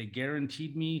tickets. They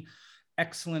guaranteed me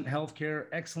excellent healthcare,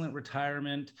 excellent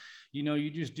retirement.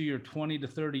 You just do your 20 to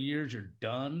 30 years, you're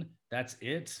done. That's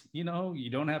it. You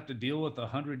don't have to deal with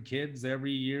 100 kids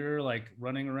every year, like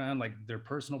running around like their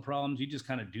personal problems. You just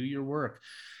kind of do your work.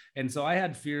 And so I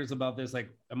had fears about this. Like,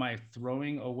 am I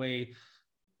throwing away,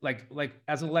 like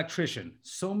as an electrician,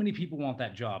 so many people want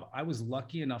that job. I was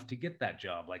lucky enough to get that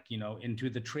job, like, into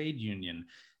the trade union.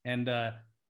 And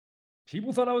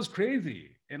people thought I was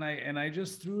crazy, and I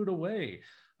just threw it away.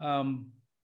 Um,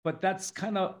 but that's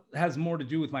kind of has more to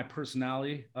do with my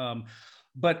personality.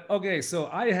 But okay, so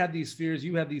I had these fears,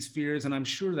 you have these fears, and I'm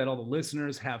sure that all the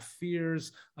listeners have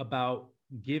fears about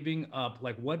giving up.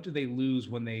 Like, what do they lose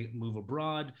when they move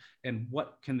abroad, and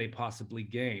what can they possibly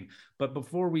gain? But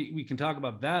before we can talk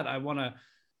about that,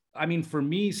 I mean, for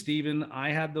me, Stephen, I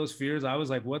had those fears. I was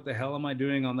like, what the hell am I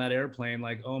doing on that airplane?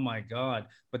 Like, oh my God.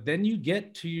 But then you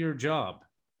get to your job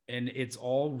and it's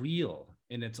all real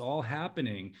and it's all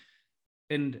happening.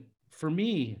 And for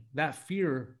me, that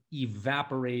fear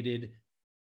evaporated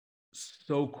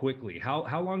so quickly.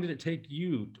 How long did it take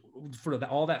you for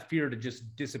all that fear to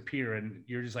just disappear? And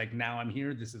you're just like, now I'm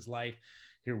here. This is life.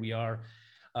 Here we are.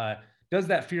 Does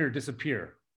that fear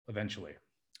disappear eventually?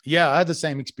 Yeah, I had the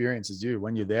same experience as you.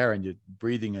 When you're there and you're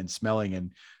breathing and smelling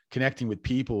and connecting with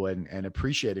people and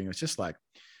appreciating, it's just like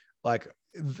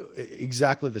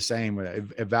exactly the same. It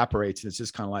evaporates, and it's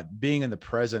just kind of like being in the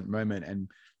present moment.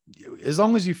 And as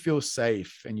long as you feel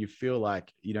safe and you feel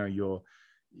like you're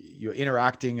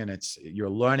interacting and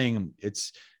you're learning,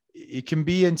 it can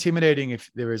be intimidating if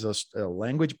there is a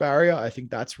language barrier. I think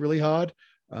that's really hard.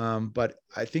 But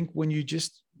I think when you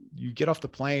get off the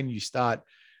plane, you start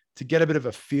to get a bit of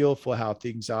a feel for how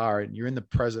things are and you're in the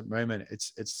present moment.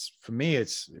 It's for me,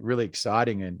 it's really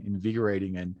exciting and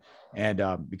invigorating and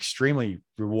extremely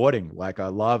rewarding. Like, I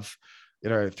love,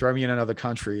 throw me in another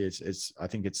country. I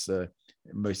think it's the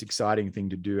most exciting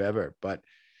thing to do ever. But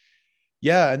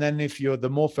yeah. And then if you're the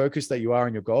more focused that you are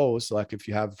on your goals, like if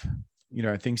you have,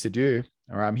 things to do,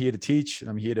 or I'm here to teach and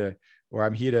I'm here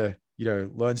to,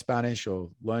 learn Spanish or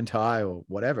learn Thai or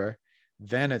whatever,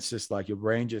 then it's just like your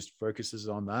brain just focuses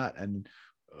on that. And,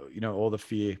 all the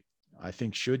fear, I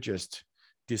think, should just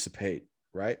dissipate.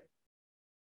 Right.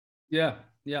 Yeah,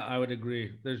 yeah, I would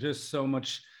agree. There's just so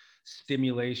much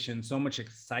stimulation, so much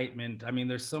excitement. I mean,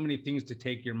 there's so many things to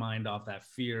take your mind off that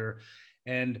fear.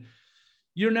 And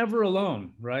you're never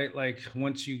alone, right? Like,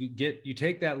 once you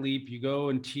take that leap, you go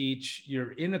and teach,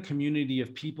 you're in a community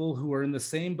of people who are in the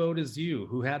same boat as you,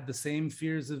 who had the same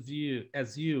fears of you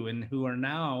as you, and who are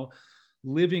now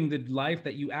living the life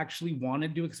that you actually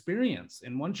wanted to experience.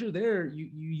 And once you're there,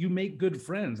 you make good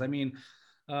friends. I mean,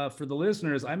 for the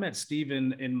listeners, I met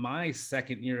Stephen in my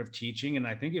second year of teaching, and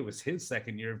I think it was his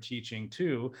second year of teaching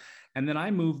too. And then I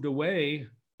moved away.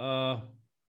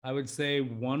 I would say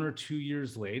 1 or 2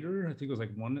 years later. I think it was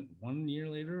like one year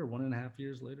later, or 1.5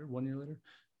 years later, 1 year later.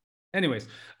 Anyways,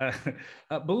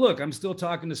 but look, I'm still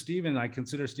talking to Stephen. I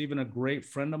consider Stephen a great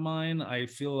friend of mine. I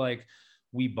feel like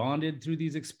we bonded through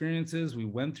these experiences. We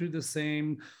went through the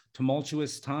same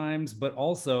tumultuous times, but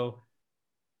also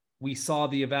we saw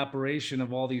the evaporation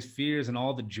of all these fears and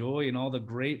all the joy and all the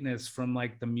greatness, from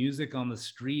like the music on the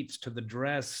streets to the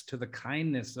dress to the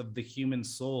kindness of the human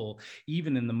soul,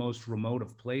 even in the most remote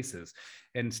of places.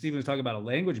 And Stephen was talking about a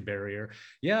language barrier.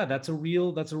 Yeah, that's a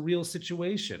real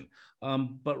situation.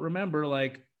 But remember,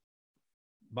 like,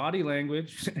 body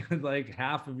language is like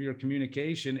half of your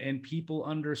communication, and people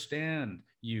understand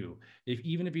you.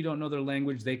 Even if you don't know their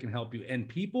language, they can help you, and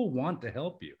people want to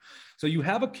help you. So you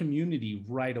have a community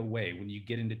right away when you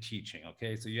get into teaching.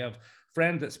 Okay, so you have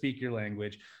friends that speak your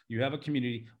language, you have a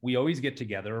community. We always get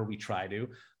together, or we try to.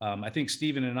 I think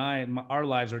Stephen and I, our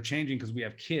lives are changing because we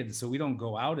have kids, so we don't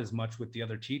go out as much with the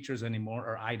other teachers anymore,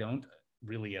 or I don't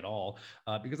really at all,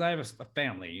 because I have a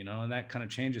family, and that kind of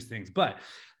changes things. But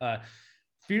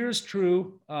fear is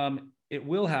true. It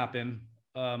will happen.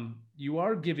 You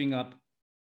are giving up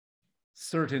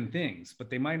certain things, but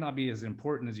they might not be as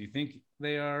important as you think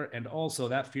they are. And also,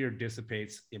 that fear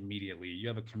dissipates immediately. You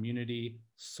have a community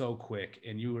so quick,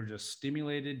 and you are just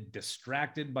stimulated,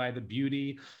 distracted by the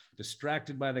beauty,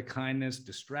 distracted by the kindness,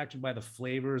 distracted by the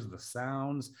flavors, the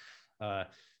sounds,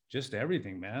 just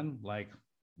everything, man. Like,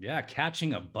 yeah,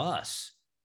 catching a bus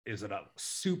is a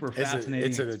super fascinating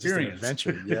experience. Just an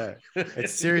adventure. Yeah.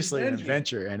 It's seriously an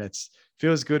adventure, and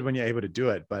feels good when you're able to do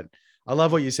it. But I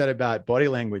love what you said about body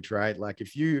language, right? Like,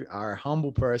 if you are a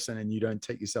humble person and you don't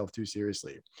take yourself too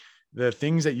seriously, the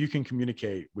things that you can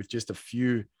communicate with just a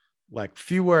few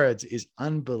words is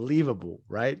unbelievable,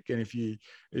 right? And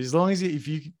as long as if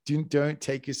you don't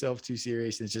take yourself too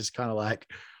serious, it's just kind of like,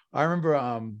 I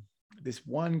remember this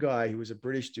one guy who was a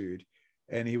British dude.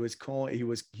 and he was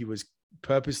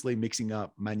purposely mixing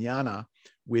up mañana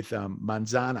with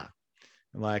manzana,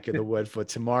 like the word for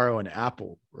tomorrow and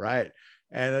apple, right?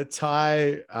 And the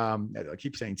Thai, I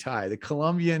keep saying Thai, the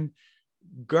Colombian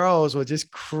girls were just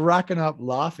cracking up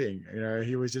laughing.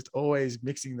 He was just always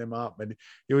mixing them up, and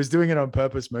he was doing it on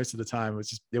purpose most of the time.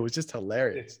 It was just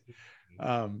hilarious.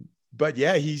 But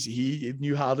yeah, he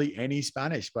knew hardly any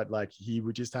Spanish, but like he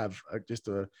would just have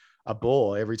a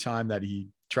ball every time that he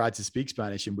tried to speak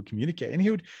Spanish and would communicate, and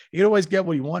he'd always get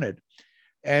what he wanted.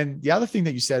 And the other thing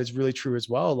that you said is really true as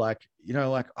well. Like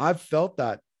I've felt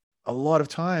that a lot of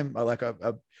time, like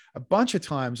a bunch of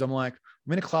times. I'm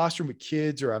in a classroom with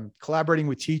kids, or I'm collaborating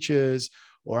with teachers,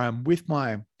 or I'm with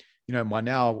my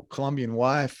now Colombian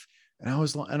wife. And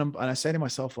I say to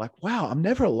myself, like, wow, I'm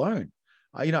never alone.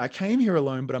 I came here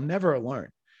alone, but I'm never alone.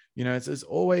 It's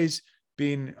always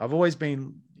been, I've always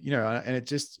been, and it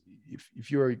just, if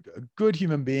you're a good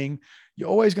human being, you're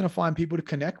always going to find people to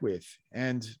connect with.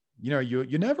 And,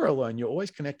 you're never alone. You're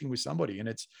always connecting with somebody.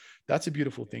 And that's a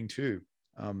beautiful thing too.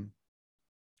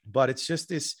 But it's just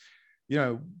this,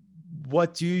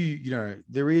 what do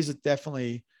there is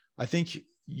definitely, I think,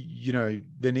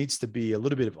 there needs to be a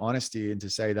little bit of honesty, and to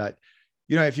say that,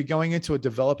 if you're going into a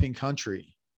developing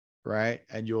country, right,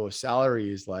 and your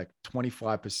salary is like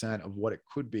 25% of what it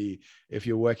could be if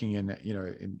you're working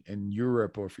in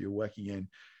Europe, or if you're working in,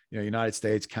 United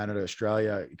States, Canada,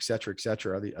 Australia, et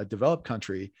cetera, a developed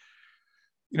country,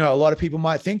 a lot of people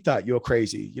might think that you're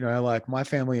crazy. Like my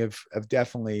family have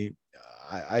definitely,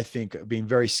 I think, been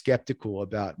very skeptical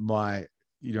about my,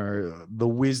 the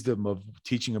wisdom of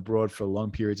teaching abroad for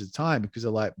long periods of time, because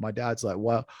they're like, my dad's like,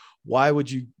 well, why would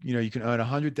you, you can earn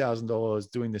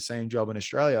 $100,000 doing the same job in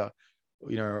Australia.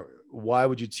 Why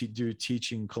would you do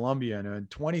teaching Colombia and earn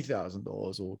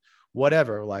 $20,000 or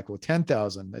whatever, like, or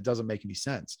 10,000? That doesn't make any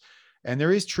sense. And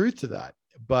there is truth to that.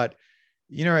 But,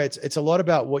 it's a lot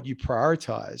about what you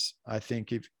prioritize, I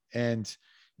think. If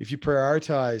you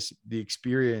prioritize the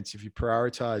experience, if you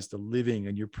prioritize the living,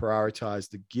 and you prioritize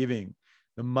the giving,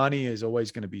 the money is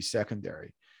always going to be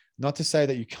secondary. Not to say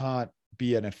that you can't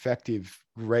be an effective,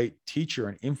 great teacher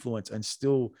and influence and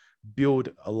still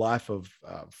build a life of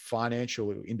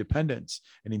financial independence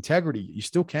and integrity. You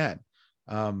still can.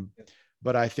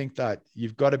 But I think that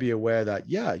you've got to be aware that,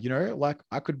 yeah, like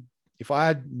I could, if I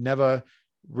had never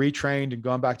retrained and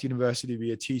gone back to university to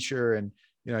be a teacher, and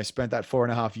spent that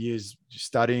 4.5 years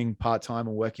studying part-time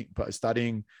and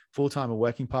studying full-time and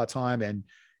working part-time,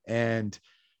 and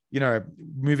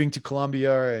moving to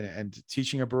Colombia and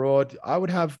teaching abroad, I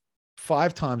would have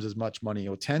 5 times as much money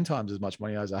or 10 times as much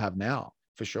money as I have now,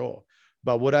 for sure.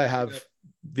 But would I have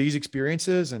these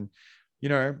experiences? And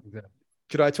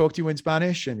could I talk to you in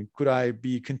Spanish, and could I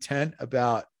be content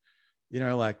about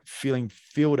like feeling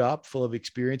filled up full of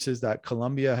experiences that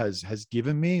Colombia has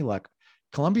given me? Like,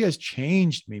 Colombia has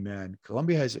changed me, man.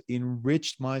 Colombia has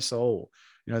enriched my soul.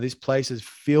 This place has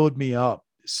filled me up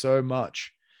so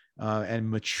much, and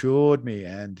matured me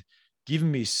and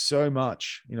given me so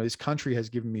much. This country has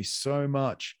given me so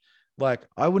much. Like,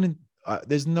 I wouldn't,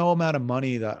 there's no amount of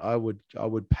money that I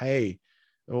would pay,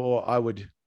 or I would,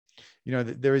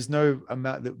 there is no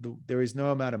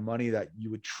amount of money that you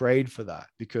would trade for that,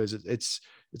 because it's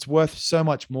worth so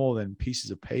much more than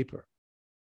pieces of paper.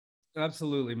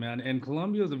 Absolutely, man. And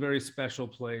Colombia is a very special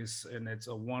place, and it's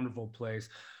a wonderful place.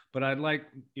 But I'd like,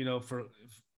 for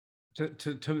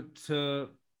to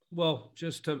well,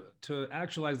 just to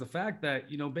actualize the fact that,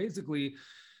 basically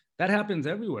that happens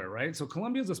everywhere, right? So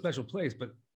Colombia is a special place,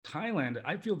 but Thailand,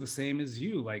 I feel the same as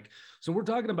you. Like, so we're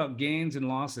talking about gains and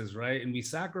losses, right? And we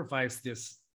sacrifice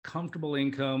this comfortable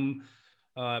income,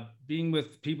 being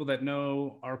with people that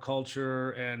know our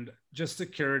culture, and just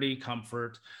security,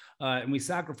 comfort. And we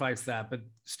sacrifice that. But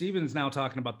Steven's now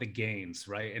talking about the gains,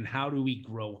 right? And how do we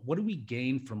grow? What do we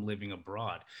gain from living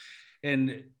abroad?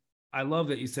 And I love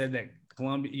that you said that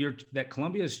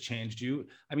Colombia has changed you.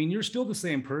 I mean, you're still the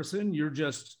same person. You're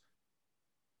just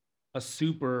a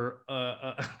super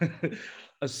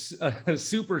a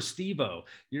super Stevo.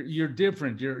 You're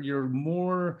different. You're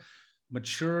more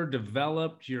mature,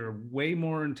 developed. You're way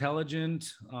more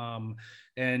intelligent,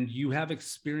 and you have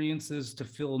experiences to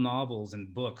fill novels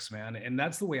and books, man. And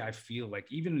that's the way I feel. Like,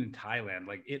 even in Thailand,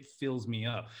 like, it fills me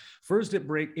up. First,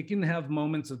 it can have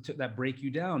moments that break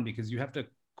you down, because you have to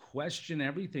question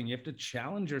everything. You have to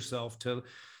challenge yourself to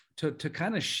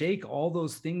kind of shake all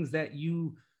those things that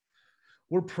you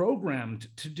were programmed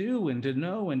to do and to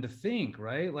know and to think,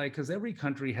 right? Like, because every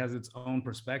country has its own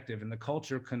perspective, and the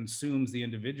culture consumes the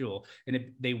individual,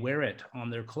 and they wear it on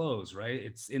their clothes, right?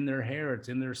 It's in their hair, it's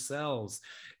in their cells.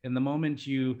 And the moment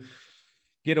you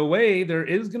get away, there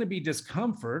is going to be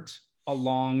discomfort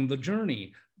along the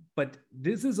journey. But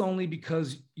this is only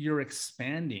because you're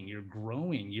expanding, you're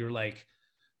growing, you're like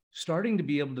starting to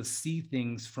be able to see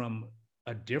things from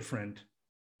a different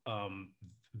um,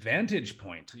 vantage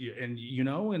point. And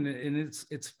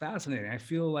it's fascinating. I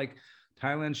feel like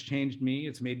Thailand's changed me.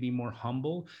 It's made me more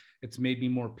humble. It's made me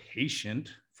more patient,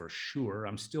 for sure.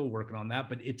 I'm still working on that,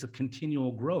 but it's a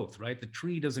continual growth, right? The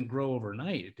tree doesn't grow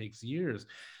overnight. It takes years.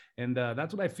 And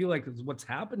that's what I feel like is what's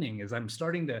happening is I'm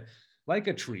starting to, like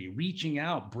a tree, reaching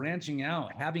out, branching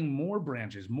out, having more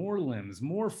branches, more limbs,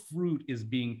 more fruit is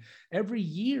being, every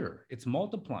year it's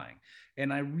multiplying.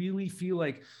 And I really feel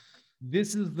like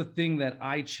this is the thing that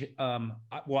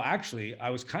well, actually, I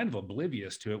was kind of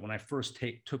oblivious to it when I first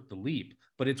took the leap,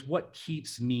 but it's what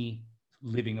keeps me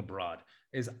living abroad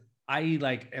is I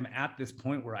like am at this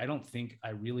point where I don't think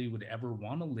I really would ever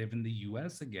want to live in the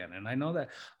US again. And I know that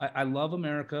I love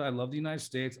America. I love the United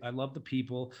States. I love the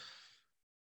people,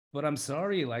 but I'm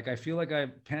sorry, like I feel like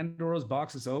Pandora's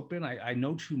box is open. I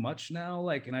know too much now,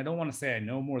 like, and I don't want to say I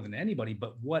know more than anybody,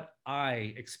 but what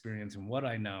I experience and what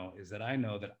I know is that I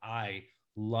know that I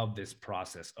love this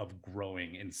process of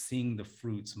growing and seeing the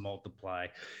fruits multiply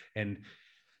and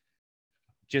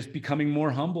just becoming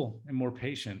more humble and more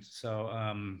patient. So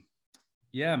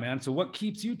yeah, man. So what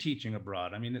keeps you teaching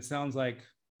abroad? I mean, it sounds like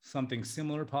something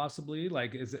similar possibly.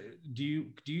 Like do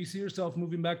you see yourself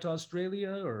moving back to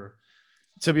Australia or?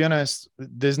 To be honest,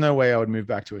 there's no way I would move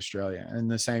back to Australia. And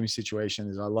the same situation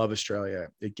is I love Australia.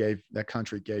 That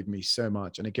country gave me so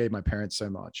much, and it gave my parents so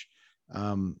much,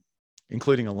 um,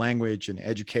 including a language and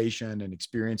education and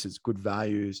experiences, good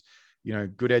values,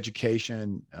 good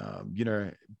education,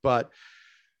 but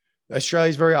Australia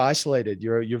is very isolated.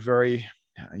 You're very,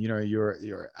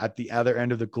 you're at the other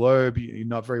end of the globe. You're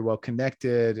not very well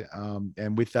connected.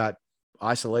 And with that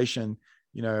isolation,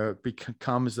 it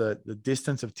becomes the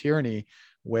distance of tyranny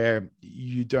where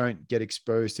you don't get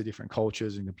exposed to different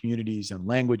cultures and communities and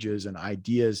languages and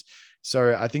ideas.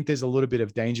 So I think there's a little bit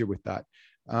of danger with that.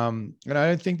 And I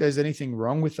don't think there's anything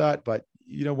wrong with that. But,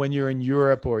 when you're in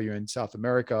Europe or you're in South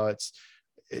America,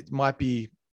 it might be,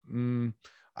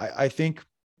 I think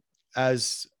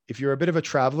as if you're a bit of a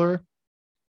traveler,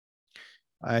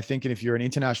 I think, and if you're an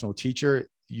international teacher,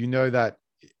 that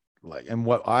and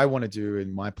what I want to do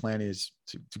and my plan is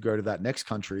to go to that next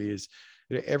country is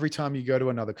every time you go to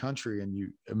another country and you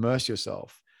immerse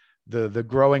yourself, the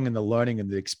growing and the learning and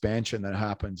the expansion that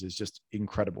happens is just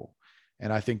incredible.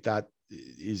 And I think that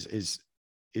is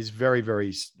very,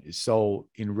 very soul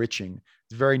enriching.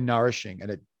 It's very nourishing.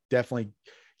 And it definitely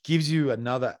gives you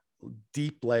another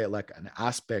deep layer, like an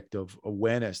aspect of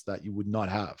awareness that you would not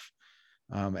have.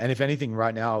 And if anything,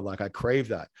 right now, like I crave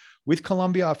that. With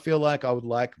Colombia, I feel like I would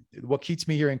like what keeps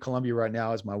me here in Colombia right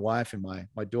now is my wife and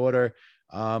my daughter,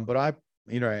 and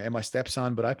my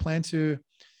stepson. But I plan to,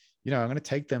 I'm going to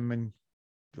take them and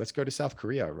let's go to South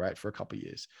Korea, right, for a couple of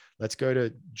years. Let's go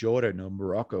to Jordan or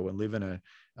Morocco and live in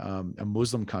a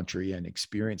Muslim country and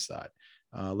experience that.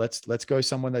 Let's go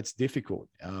someone that's difficult.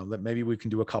 Maybe we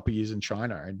can do a couple of years in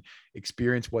China and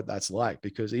experience what that's like,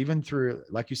 because even through,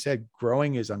 like you said,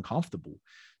 growing is uncomfortable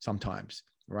sometimes,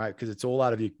 right? Because it's all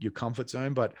out of your comfort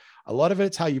zone, but a lot of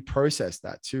it's how you process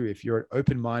that too. If you're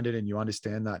open-minded and you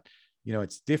understand that,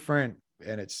 it's different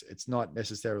and it's not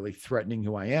necessarily threatening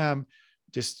who I am,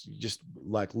 just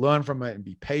like learn from it and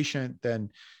be patient,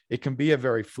 then it can be a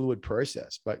very fluid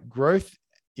process. But growth,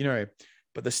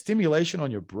 but the stimulation on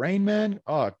your brain, man,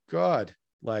 oh God,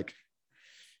 like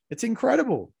it's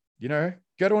incredible. Go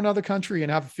to another country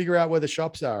and figure out where the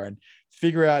shops are and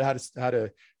figure out how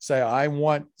to say, I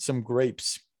want some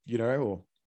grapes, or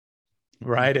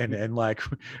right. And like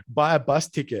buy a bus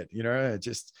ticket,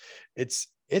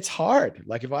 it's hard.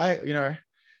 Like if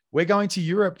we're going to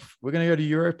Europe, we're going to go to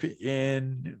Europe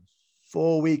in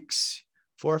 4 weeks,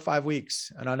 4 or 5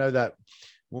 weeks. And I know that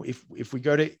if we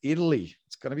go to Italy,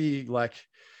 it's going to be like,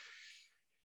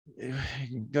 you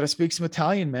got to speak some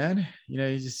Italian, man. You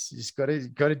just got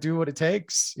to do what it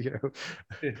takes.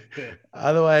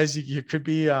 Otherwise, you could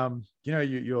be, you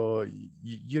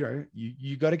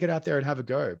got to get out there and have a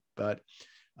go. But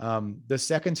the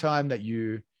second time that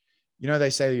they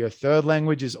say your third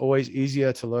language is always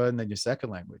easier to learn than your second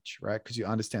language, right? Because you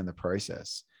understand the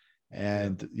process.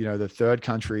 And, the third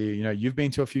country, you've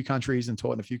been to a few countries and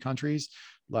taught in a few countries,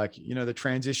 like, the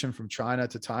transition from China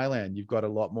to Thailand, you've got a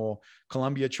lot more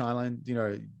Colombia, China,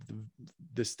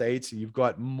 the States, you've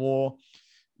got more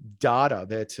data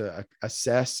there to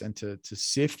assess and to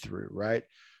sift through, right?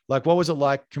 Like, what was it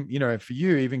like, for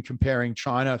you, even comparing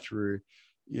China through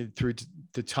to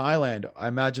Thailand? I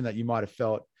imagine that you might've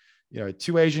felt,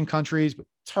 two Asian countries, but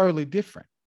totally different,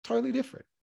 totally different.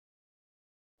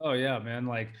 Oh yeah, man.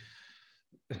 Like,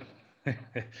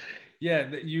 yeah,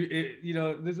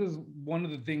 this is one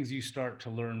of the things you start to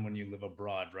learn when you live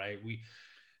abroad, right?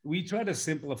 We try to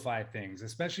simplify things,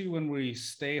 especially when we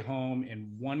stay home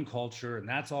in one culture and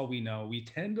that's all we know. We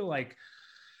tend to like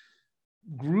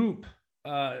group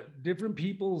different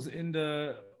peoples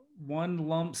into one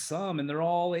lump sum and they're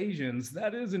all Asians.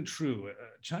 That isn't true.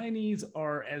 Chinese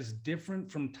are as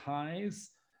different from Thais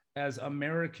as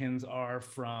Americans are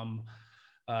from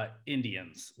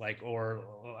Indians, like, or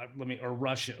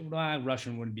Russian. Well,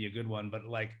 Russian wouldn't be a good one, but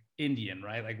like Indian,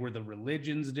 right? Like where the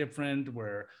religion's different,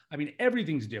 I mean,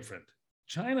 everything's different.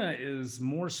 China is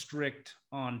more strict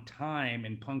on time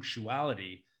and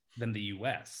punctuality than the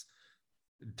US.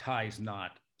 Thai's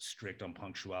not strict on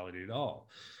punctuality at all.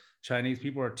 Chinese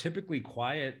people are typically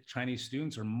quiet. Chinese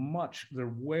students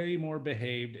they're way more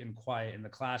behaved and quiet in the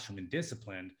classroom and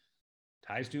disciplined.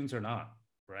 Thai students are not,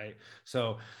 right?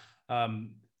 So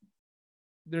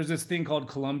there's this thing called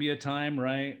Columbia time,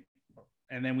 right?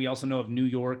 And then we also know of New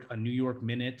York, a New York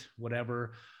minute,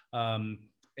 whatever. And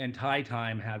Thai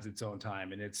time has its own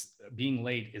time, and it's being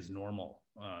late is normal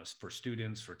for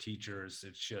students, for teachers.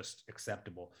 It's just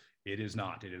acceptable. It is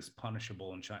not. It is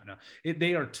punishable in China.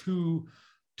 They are two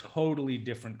totally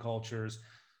different cultures,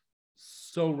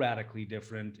 so radically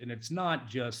different. And it's not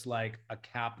just like a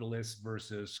capitalist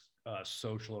versus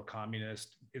social or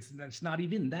communist. It's not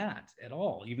even that at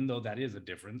all, even though that is a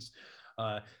difference.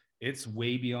 It's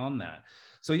way beyond that.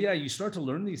 So yeah, you start to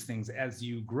learn these things as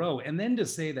you grow. And then to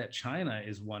say that China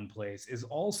is one place is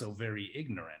also very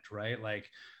ignorant, right? Like,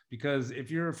 because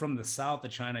if you're from the south of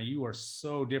China, you are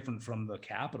so different from the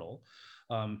capital.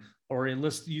 Or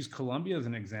let's use Colombia as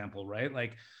an example, right?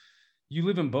 Like, you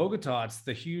live in Bogota, it's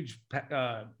the huge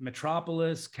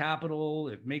metropolis, capital.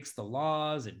 It makes the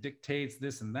laws, it dictates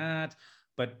this and that.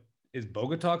 But is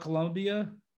Bogota Colombia?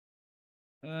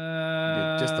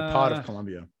 Yeah, just a part of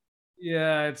Colombia.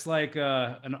 Yeah, it's like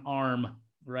an arm,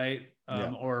 right?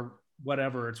 Yeah. Or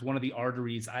whatever. It's one of the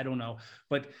arteries. I don't know.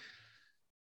 But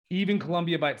even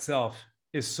Colombia by itself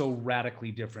is so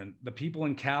radically different. The people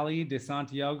in Cali de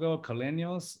Santiago,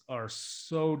 Caleños, are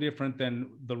so different than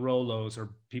the Rolos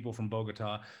or people from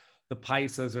Bogota. The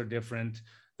Paisas are different.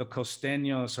 The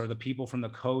Costeños, or the people from the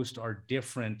coast, are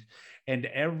different. And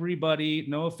everybody,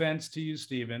 no offense to you,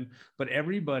 Stephen, but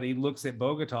everybody looks at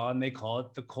Bogota and they call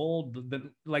it the cold,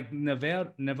 like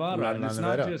Nevada. And it's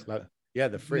not Nevada. just Yeah,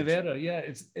 the fridge. Nevada, yeah,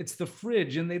 it's the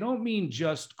fridge, and they don't mean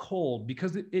just cold,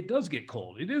 because it does get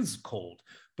cold. It is cold,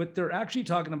 but they're actually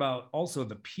talking about also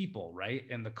the people, right,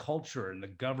 and the culture and the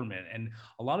government. And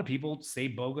a lot of people say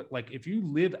Bogota, like if you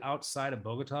live outside of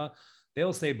Bogota,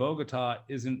 they'll say Bogota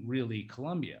isn't really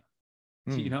Colombia,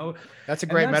 you know, That's a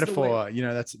and great that's the way.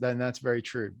 metaphor. That's very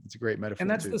true. It's a great And metaphor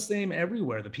that's too. the same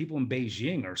everywhere. The people in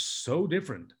Beijing are so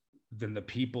different than the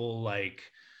people like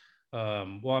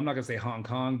well, I'm not gonna say Hong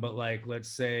Kong, but like let's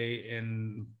say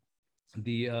in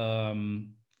the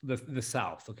the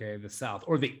South, okay, the South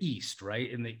or the East,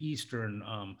 right? In the eastern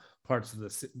parts of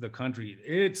the country,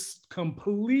 it's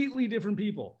completely different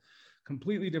people,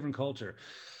 completely different culture.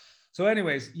 So,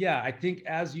 anyways, yeah, I think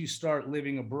as you start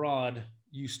living abroad,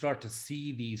 you start to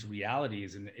see these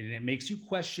realities, and it makes you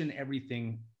question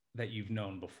everything that you've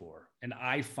known before. And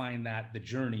I find that the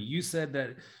journey, you said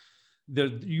that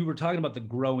you were talking about the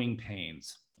growing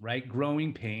pains, right?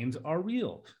 Growing pains are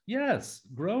real. Yes,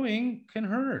 growing can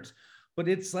hurt, but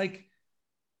it's like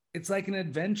an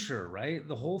adventure, right?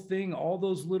 The whole thing, all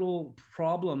those little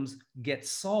problems get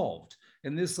solved.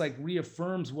 And this like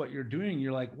reaffirms what you're doing.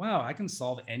 You're like, wow, I can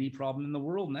solve any problem in the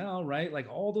world now, right? Like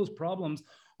all those problems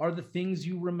are the things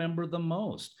you remember the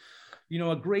most. You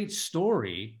know, a great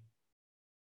story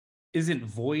isn't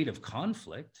void of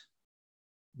conflict.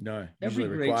 No, Every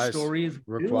usually great story is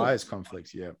requires built.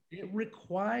 conflict. Yeah. It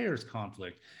requires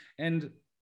conflict. And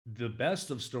the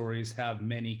best of stories have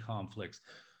many conflicts.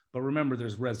 But remember,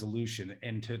 there's resolution.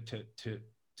 And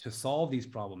to solve these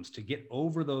problems, to get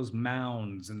over those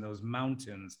mounds and those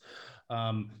mountains,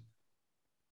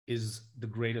 is the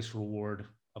greatest reward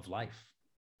of life.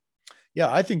 Yeah,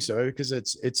 I think so, because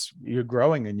it's you're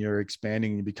growing and you're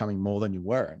expanding and you're becoming more than you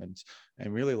were.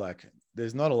 And really, like,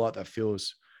 there's not a lot that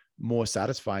feels more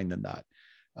satisfying than that.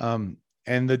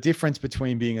 And the difference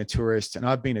between being a tourist, and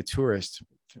I've been a tourist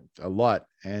a lot,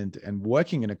 and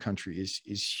working in a country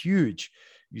is huge.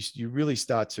 You really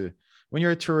start to, when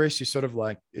you're a tourist, you sort of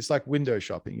like, it's like window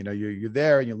shopping. You're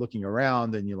there and you're looking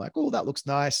around and you're like, oh, that looks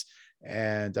nice,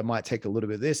 and I might take a little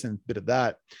bit of this and a bit of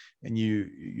that. And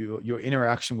your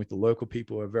interaction with the local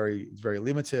people are very, very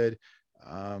limited.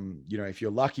 If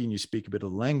you're lucky and you speak a bit of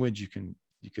the language, you can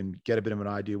you can get a bit of an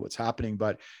idea what's happening,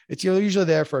 but it's usually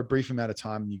there for a brief amount of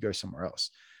time and you go somewhere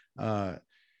else.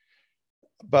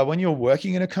 But when you're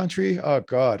working in a country, oh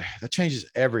God, that changes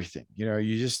everything.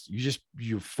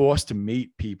 You're forced to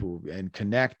meet people and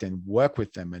connect and work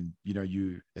with them. And,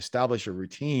 you establish a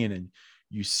routine and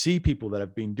you see people that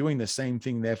have been doing the same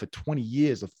thing there for 20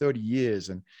 years or 30 years.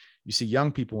 And you see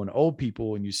young people and old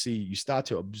people, and you start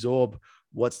to absorb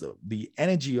what's the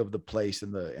energy of the place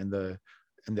and the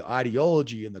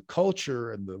ideology and the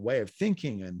culture and the way of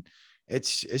thinking. And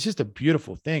it's just a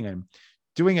beautiful thing. And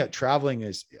doing it traveling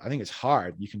I think it's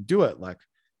hard. You can do it. Like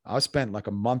I spent like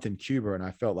a month in Cuba and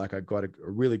I felt like I got a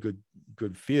really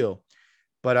good feel,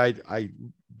 but I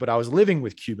was living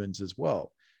with Cubans as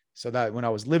well. So that when I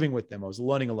was living with them, I was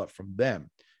learning a lot from them.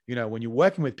 When you're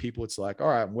working with people, it's like, all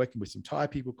right, I'm working with some Thai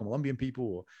people, Colombian people,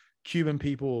 or Cuban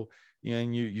people,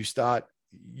 and you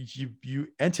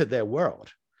enter their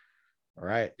world. All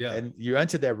right. Yeah. And you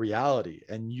enter their reality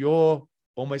and you're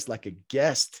almost like a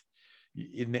guest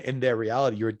in their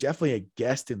reality. You're definitely a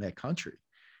guest in their country,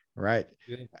 right?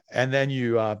 Yeah. And then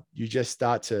you just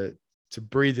start to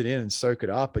breathe it in and soak it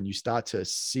up, and you start to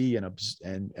see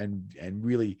and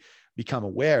really become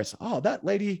aware. It's, oh, that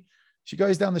lady, she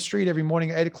goes down the street every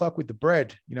morning at 8 o'clock with the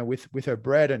bread, with her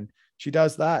bread, and she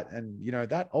does that, and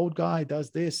that old guy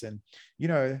does this, and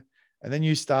and then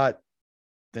you start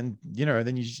then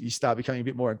you start becoming a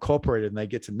bit more incorporated, and they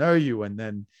get to know you, and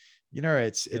then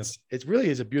it really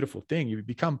is a beautiful thing. You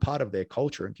become part of their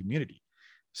culture and community.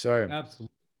 So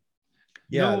Absolutely.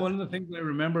 yeah. One of the things I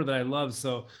remember that I love,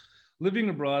 so living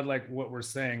abroad, like what we're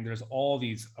saying, there's all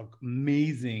these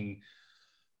amazing,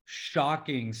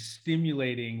 shocking,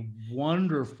 stimulating,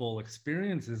 wonderful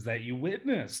experiences that you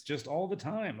witness just all the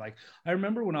time. Like I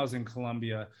remember when I was in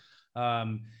Colombia,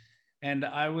 and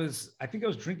I think I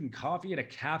was drinking coffee at a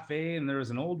cafe, and there was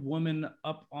an old woman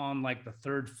up on like the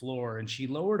third floor, and she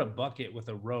lowered a bucket with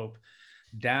a rope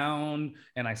down,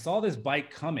 and I saw this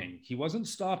bike coming. He wasn't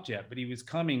stopped yet, but he was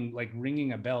coming, like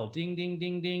ringing a bell, ding, ding,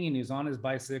 ding, ding, and he was on his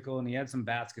bicycle, and he had some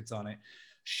baskets on it.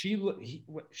 She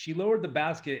lowered the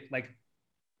basket, like,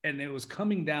 and it was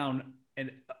coming down,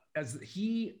 and as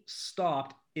he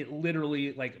stopped, it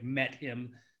literally like met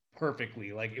him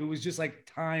perfectly. Like it was just like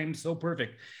timed so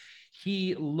perfect.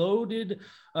 He loaded,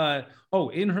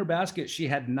 in her basket, she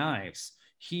had knives.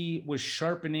 He was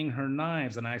sharpening her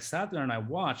knives, and I sat there and I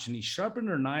watched, and he sharpened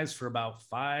her knives for about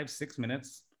 5-6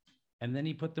 minutes. And then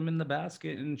he put them in the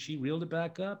basket, and she reeled it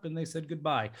back up, and they said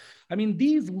goodbye. I mean,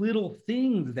 these little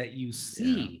things that you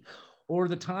see. Yeah. Or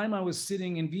the time I was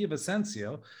sitting in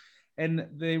Villavicencio, and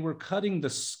they were cutting the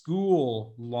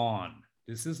school lawn.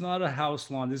 This is not a house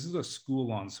lawn. This is a school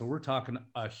lawn. So we're talking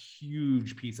a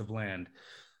huge piece of land.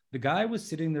 The guy was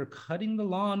sitting there cutting the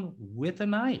lawn with a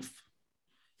knife.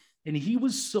 And he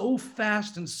was so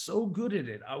fast and so good at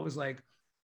it. I was like,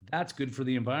 that's good for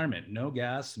the environment. No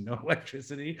gas, no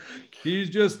electricity.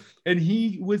 And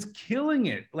he was killing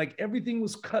it. Like everything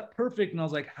was cut perfect. And I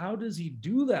was like, how does he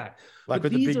do that? Like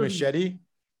with the big machete?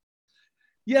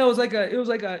 Yeah, it was like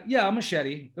a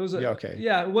machete. It was okay.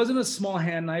 Yeah, it wasn't a small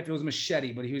hand knife. It was a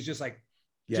machete, but he was just like,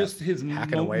 just his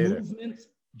movements,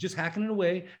 just hacking it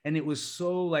away. And it was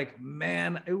so like,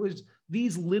 man, it was,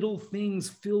 these little things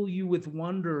fill you with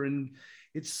wonder, and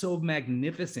it's so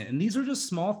magnificent. And these are just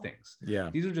small things. Yeah.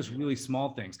 These are just really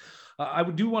small things. I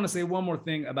do want to say one more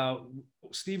thing about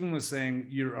Stephen was saying,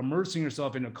 you're immersing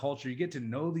yourself in a culture. You get to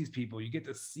know these people. You get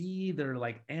to see their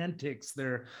like antics,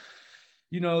 their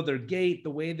gait, the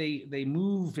way they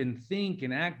move and think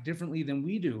and act differently than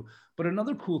we do. But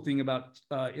another cool thing about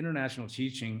international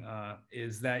teaching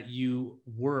is that you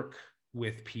work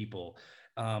with people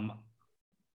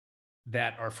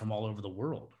that are from all over the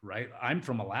world, right? I'm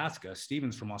from Alaska.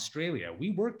 Stephen's from Australia.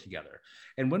 We work together.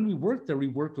 And when we worked there, we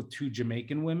worked with 2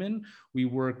 Jamaican women. We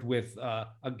worked with,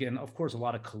 again, of course, a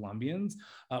lot of Colombians.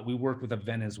 We worked with a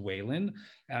Venezuelan.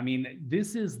 I mean,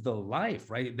 this is the life,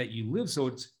 right, that you live.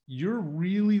 So you're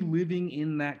really living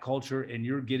in that culture, and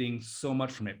you're getting so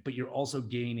much from it, but you're also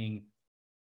gaining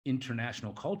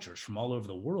international cultures from all over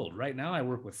the world. Right now, I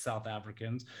work with South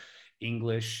Africans,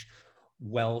 English,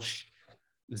 Welsh,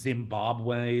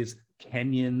 Zimbabweans,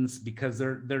 Kenyans, because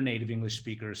they're native English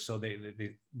speakers. So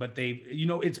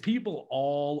it's people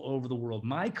all over the world.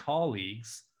 My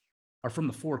colleagues are from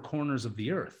the 4 corners of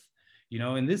the earth,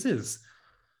 and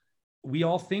we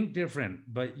all think different,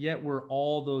 but yet we're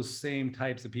all those same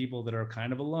types of people that are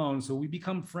kind of alone. So we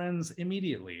become friends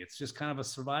immediately. It's just kind of a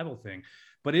survival thing,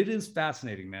 but it is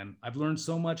fascinating, man. I've learned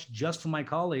so much just from my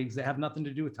colleagues that have nothing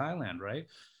to do with Thailand. Right.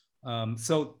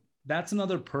 So that's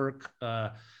another perk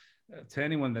to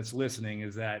anyone that's listening,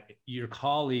 is that your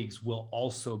colleagues will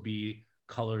also be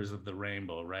colors of the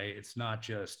rainbow, right?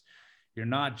 You're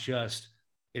not just,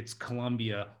 it's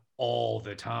Colombia all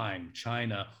the time,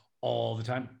 China all the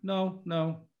time. No,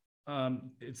 no.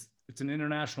 It's an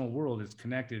international world. It's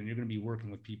connected, and you're going to be working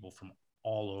with people from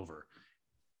all over,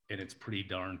 and it's pretty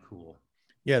darn cool.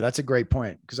 Yeah, that's a great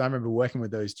point, because I remember working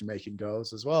with those Jamaican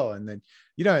girls as well. And then,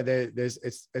 there's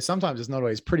it's sometimes it's not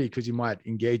always pretty because you might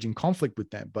engage in conflict with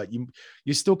them, but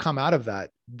you still come out of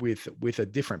that with a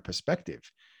different perspective.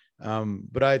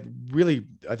 But I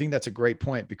think that's a great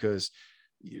point, because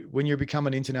when you become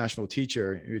an international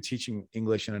teacher, you're teaching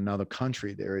English in another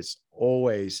country, there is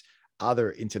always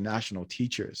other international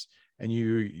teachers, and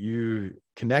you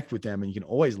connect with them and you can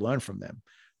always learn from them,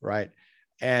 right?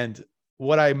 And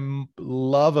what I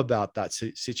love about that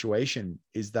situation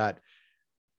is that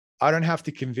I don't have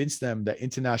to convince them that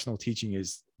international teaching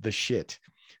is the shit,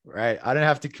 right? I don't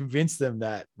have to convince them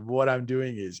that what I'm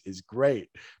doing is great,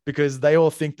 because they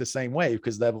all think the same way,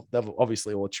 because they've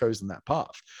obviously all chosen that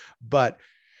path. But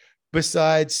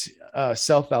besides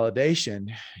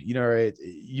self-validation,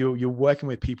 you're working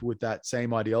with people with that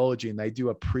same ideology, and they do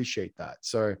appreciate that.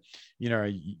 So,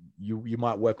 you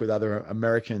might work with other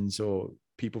Americans or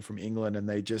people from England, and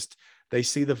they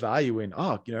see the value in,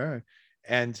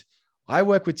 and I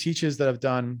work with teachers that have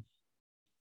done,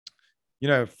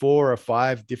 4 or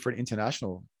 5 different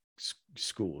international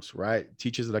schools, right?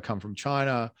 Teachers that have come from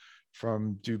China,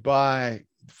 from Dubai,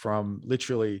 from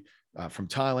literally from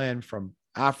Thailand, from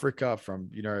Africa, from,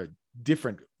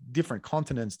 different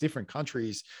continents, different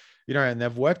countries, and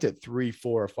they've worked at 3,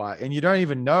 4, or 5, and you don't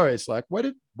even know. It's like, what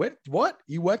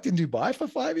you worked in Dubai for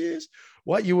 5 years?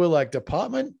 What, you were like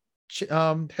department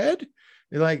head?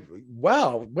 You're like,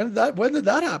 wow, when did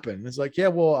that happen? It's like, yeah,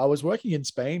 well, I was working in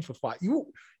Spain for 5. You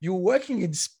were working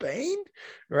in Spain,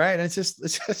 right? And it's just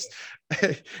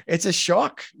it's a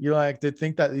shock. You like to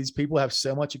think that these people have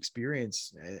so much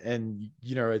experience, and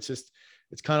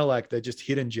it's kind of like they're just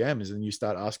hidden gems, and you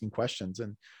start asking questions.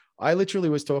 And I literally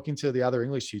was talking to the other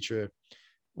English teacher,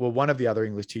 well, one of the other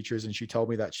English teachers, and she told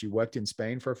me that she worked in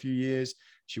Spain for a few years.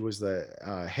 She was the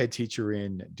head teacher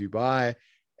in Dubai,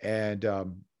 and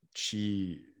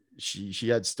she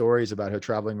had stories about her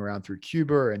traveling around through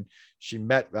Cuba, and she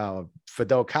met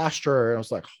Fidel Castro, and I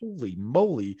was like, holy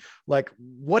moly, like,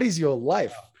 what is your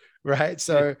life? Right?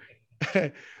 So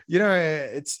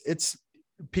it's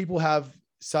people have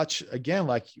such, again,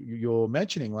 like you're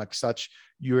mentioning, like such,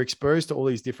 you're exposed to all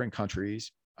these different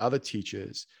countries, other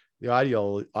teachers, the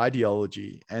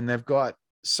ideology, and they've got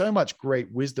so much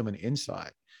great wisdom and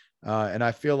insight. And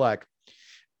I feel like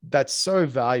that's so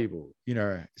valuable,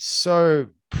 so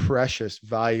precious,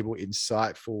 valuable,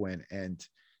 insightful,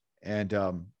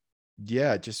 and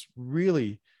yeah, just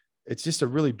really, it's just a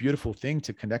really beautiful thing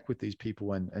to connect with these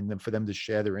people, and then for them to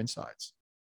share their insights.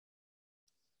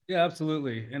 Yeah,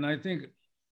 absolutely. And I think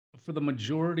for the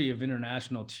majority of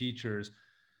international teachers,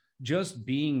 just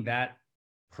being that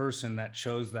person that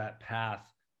chose that path,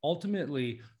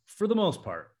 ultimately, for the most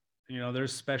part,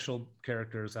 there's special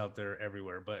characters out there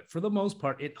everywhere, but for the most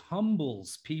part, it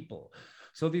humbles people.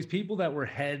 So these people that were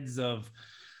heads of,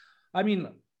 I mean,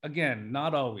 again,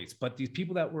 not always, but these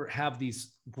people that have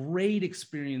these great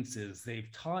experiences, they've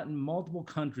taught in multiple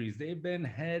countries, they've been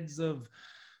heads of,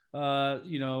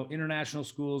 international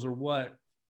schools or what,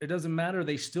 it doesn't matter.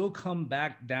 They still come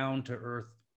back down to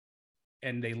earth,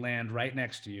 and they land right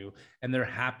next to you, and they're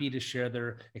happy to share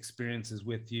their experiences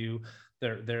with you.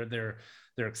 They're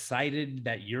excited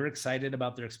that you're excited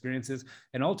about their experiences,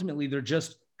 and ultimately they're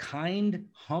just kind,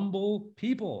 humble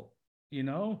people,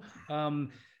 and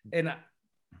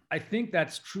I think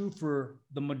that's true for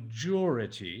the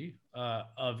majority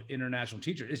of international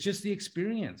teachers. It's just the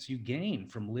experience you gain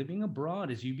from living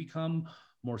abroad as you become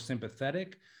more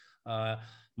sympathetic,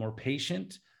 more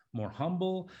patient, more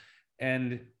humble,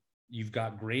 and you've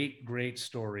got great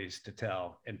stories to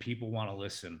tell, and people want to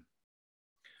listen.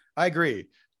 I agree.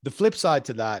 The flip side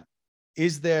to that,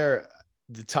 is there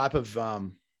the type of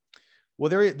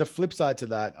the flip side to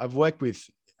that, I've worked with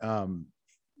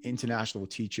international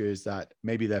teachers that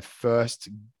maybe their first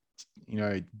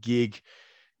gig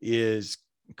is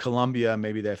Colombia,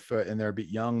 maybe and they're a bit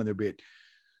young, and they're a bit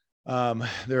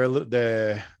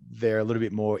they're a little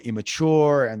bit more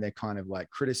immature, and they're kind of like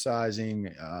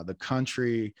criticizing the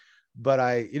country. But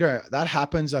that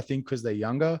happens, I think, because they're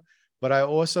younger. But I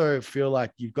also feel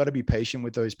like you've got to be patient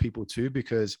with those people too,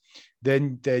 because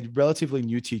then they're relatively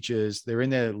new teachers. They're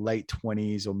in their late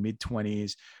 20s or mid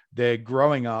 20s. They're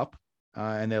growing up,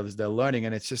 and they're learning,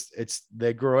 and it's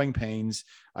their growing pains,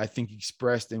 I think,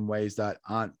 expressed in ways that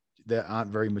aren't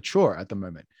very mature at the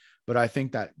moment. But I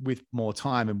think that with more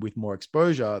time and with more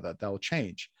exposure, that they'll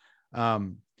change.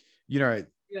 you know,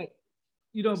 Yeah.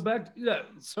 Yeah,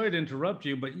 sorry to interrupt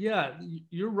you, but yeah,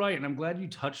 you're right. And I'm glad you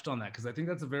touched on that because I think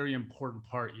that's a very important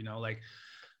part, like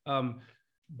um,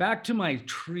 back to my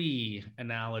tree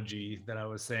analogy that I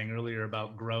was saying earlier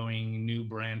about growing new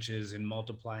branches and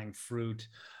multiplying fruit.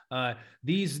 Uh,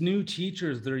 these new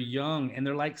teachers, they're young and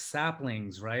they're like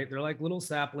saplings, right? They're like little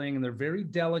sapling and they're very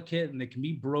delicate and they can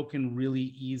be broken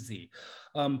really easy.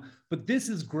 But this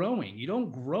is growing. You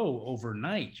don't grow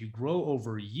overnight, you grow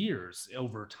over years,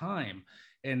 over time.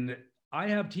 And I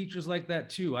have teachers like that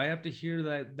too. I have to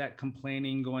hear that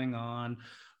complaining going on,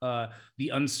 the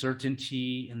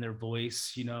uncertainty in their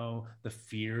voice, the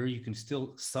fear. You can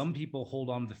still, some people hold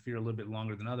on to the fear a little bit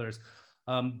longer than others.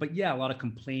 But yeah, a lot of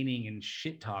complaining and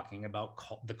shit talking about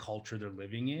the culture they're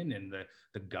living in and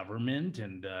the government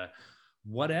and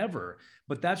whatever.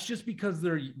 But that's just because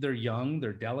they're young,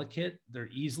 they're delicate, they're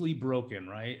easily broken,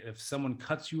 right? If someone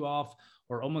cuts you off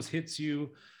or almost hits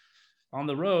you on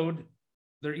the road,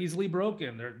 they're easily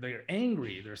broken, they're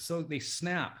angry, they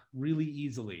snap really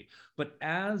easily. But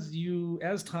as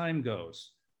time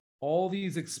goes, all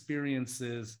these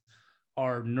experiences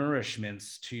are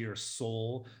nourishments to your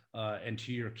soul, and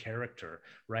to your character,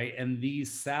 right? And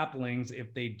these saplings,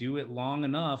 if they do it long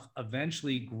enough,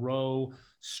 eventually grow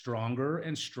stronger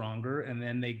and stronger, and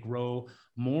then they grow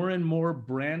more and more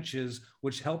branches,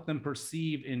 which help them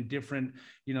perceive in different,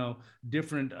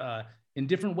 different in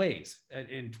different ways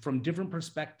and from different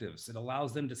perspectives. It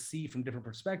allows them to see from different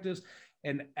perspectives.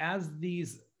 And as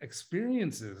these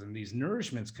experiences and these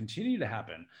nourishments continue to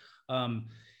happen,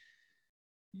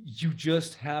 you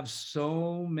just have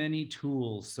so many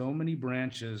tools, so many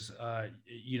branches,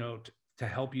 to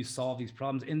help you solve these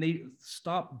problems. And they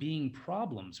stop being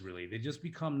problems, really. They just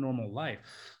become normal life.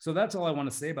 So that's all I want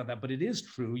to say about that. But it is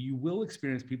true. You will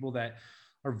experience people that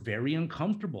are very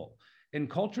uncomfortable. And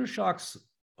culture shock's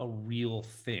a real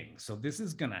thing. So this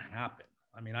is going to happen.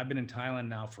 I mean, I've been in Thailand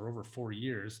now for over 4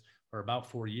 years, or about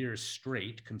 4 years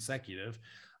straight, consecutive.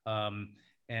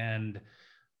 And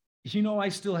I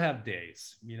still have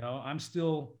days, I'm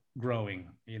still growing,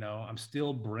 I'm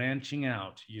still branching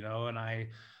out,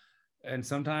 and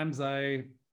sometimes I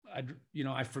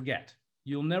forget.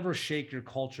 You'll never shake your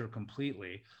culture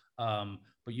completely,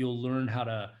 but you'll learn how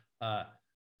to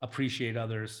appreciate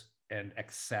others and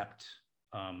accept,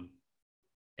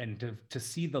 and to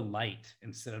see the light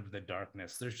instead of the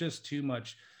darkness. There's just too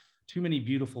many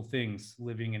beautiful things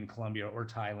living in Colombia or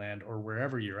Thailand or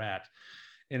wherever you're at,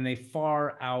 and they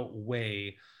far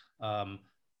outweigh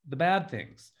the bad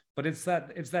things. But it's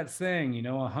that saying,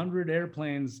 100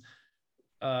 airplanes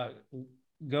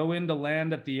go into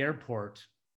land at the airport.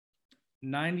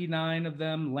 99 of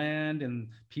them land and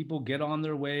people get on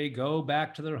their way, go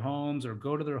back to their homes or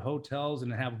go to their hotels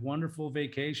and have wonderful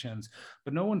vacations.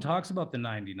 But no one talks about the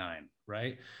 99,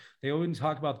 right? They always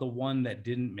talk about the one that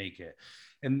didn't make it.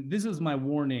 And this is my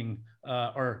warning,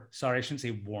 or sorry, I shouldn't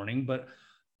say warning, but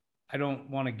I don't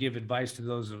want to give advice to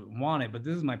those who want it, but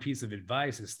this is my piece of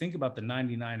advice: is think about the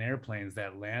 99 airplanes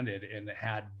that landed and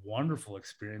had wonderful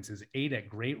experiences, ate at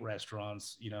great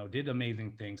restaurants, did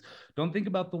amazing things. Don't think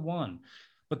about the one,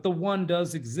 but the one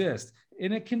does exist.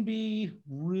 And it can be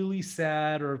really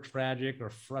sad or tragic or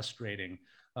frustrating.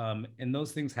 And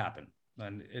those things happen.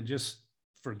 And just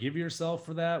forgive yourself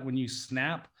for that when you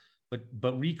snap,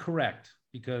 but recorrect,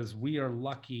 because we are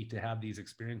lucky to have these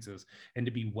experiences and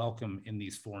to be welcome in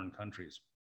these foreign countries.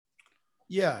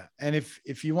 Yeah. And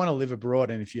if you want to live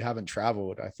abroad and if you haven't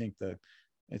traveled, I think that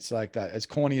it's like that, as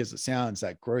corny as it sounds,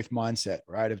 that growth mindset,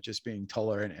 right? Of just being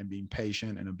tolerant and being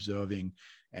patient and observing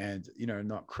and,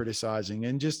 not criticizing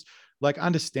and just like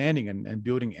understanding and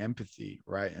building empathy,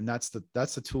 right? And that's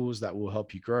the tools that will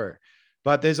help you grow.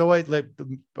 But there's always,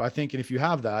 I think, and if you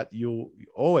have that, you'll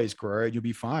always grow, you'll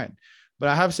be fine. But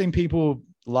I have seen people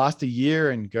last a year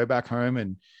and go back home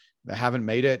and they haven't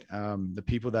made it. The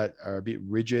people that are a bit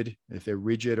rigid, if they're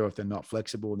rigid or if they're not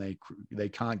flexible and they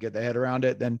can't get their head around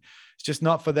it, then it's just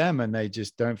not for them and they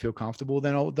just don't feel comfortable.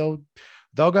 Then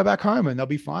they'll go back home and they'll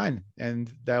be fine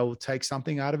and they'll take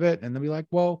something out of it and they'll be like,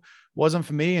 well, wasn't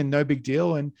for me and no big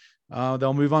deal. And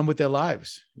they'll move on with their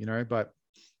lives, but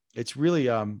it's really,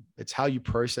 it's how you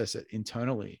process it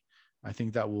internally. I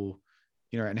think that will,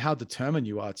 and how determined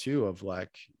you are too, of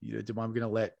like,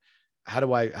 how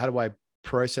do I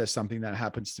process something that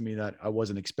happens to me that I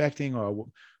wasn't expecting or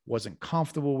wasn't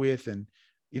comfortable with. And,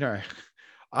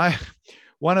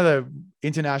 one of the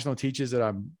international teachers that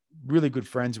I'm really good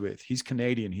friends with, he's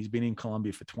Canadian. He's been in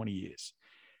Colombia for 20 years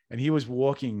and he was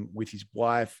walking with his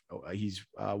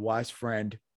wife's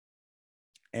friend.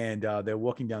 And they're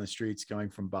walking down the streets going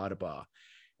from bar to bar.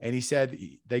 And he said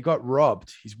they got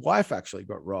robbed. His wife actually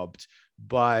got robbed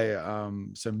by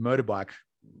some motorbike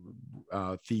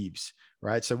thieves,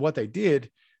 right? So what they did,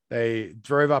 they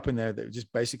drove up in there, they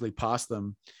just basically passed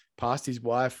them, passed his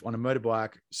wife on a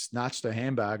motorbike, snatched her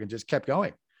handbag, and just kept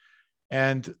going.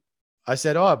 And I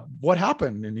said, "Oh, what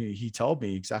happened?" And he told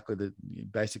me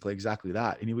basically exactly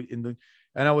that. And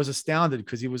and I was astounded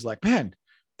because he was like, "Man,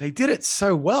 they did it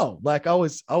so well." Like I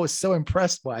was so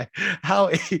impressed by how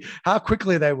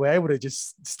quickly they were able to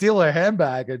just steal her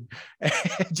handbag and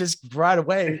just right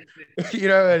away, And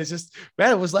it's just,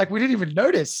 man, it was like we didn't even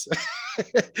notice.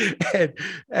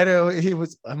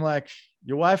 I'm like,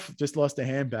 "Your wife just lost a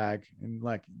handbag, and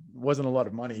like wasn't a lot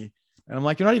of money." And I'm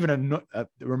like, "You're not even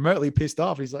remotely pissed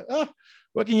off." He's like, "Oh,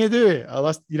 what can you do?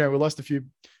 We lost a few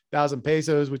thousand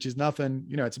pesos, which is nothing.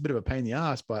 It's a bit of a pain in the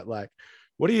ass, but like,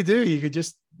 what do? You could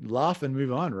just laugh and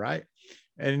move on, right?"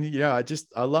 And,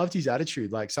 I loved his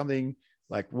attitude, like something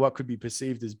like what could be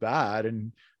perceived as bad.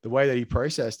 And the way that he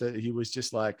processed it, he was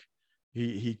just like,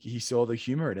 he saw the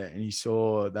humor in it, and he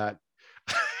saw that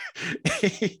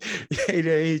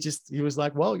he was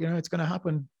like, "Well, it's going to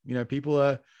happen. People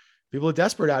are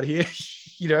desperate out here,"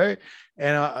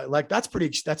 and like, that's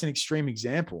an extreme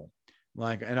example.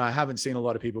 Like, and I haven't seen a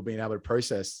lot of people being able to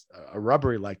process a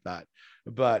robbery like that.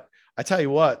 But I tell you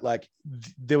what, like,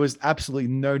 there was absolutely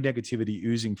no negativity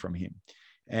oozing from him.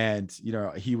 And,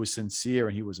 he was sincere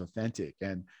and he was authentic.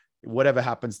 And whatever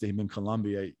happens to him in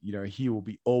Colombia, he will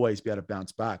always be able to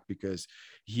bounce back, because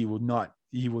he will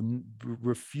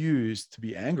refuse to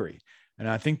be angry. And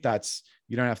I think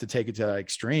you don't have to take it to that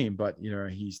extreme, but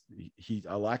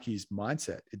I like his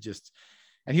mindset.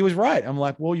 And he was right. I'm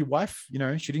like, "Well, your wife,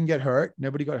 she didn't get hurt.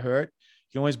 Nobody got hurt.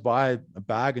 You can always buy a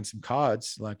bag and some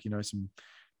cards, like, some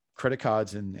credit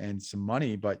cards and some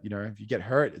money. But, if you get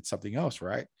hurt, it's something else,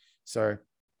 right?" So,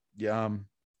 yeah,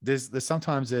 there's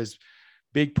sometimes there's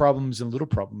big problems and little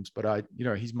problems, but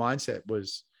his mindset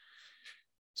was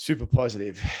super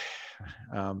positive.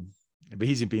 But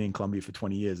he's been in Colombia for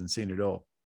 20 years and seen it all.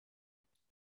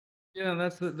 Yeah,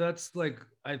 that's like,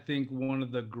 I think, one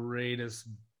of the greatest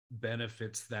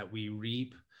benefits that we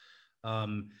reap,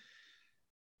 um,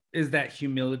 is that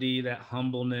humility, that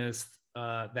humbleness,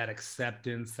 that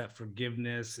acceptance, that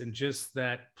forgiveness, and just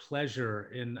that pleasure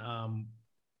in,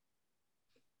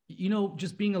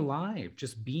 just being alive,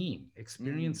 just being,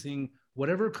 experiencing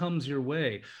whatever comes your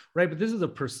way, right? But this is a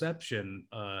perception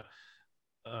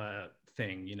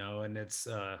thing, and it's,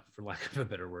 for lack of a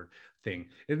better word, thing.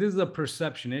 It is a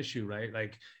perception issue, right?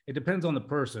 Like, it depends on the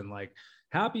person. Like,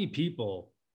 happy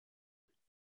people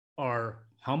are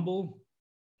humble,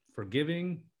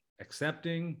 forgiving,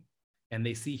 accepting, and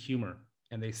they see humor,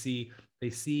 and they see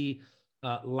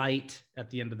light at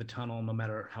the end of the tunnel, no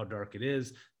matter how dark it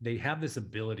is. They have this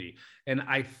ability, and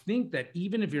I think that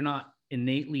even if you're not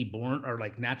innately born or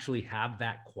like naturally have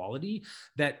that quality,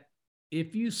 that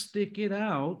if you stick it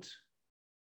out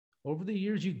over the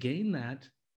years, you gain that,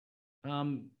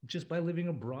 just by living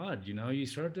abroad. You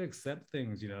start to accept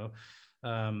things,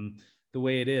 the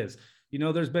way it is.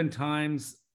 There's been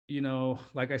times,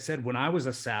 like I said, when I was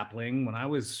a sapling, when I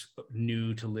was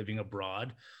new to living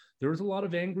abroad, there was a lot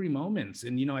of angry moments.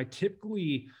 And, I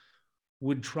typically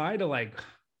would try to like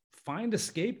find a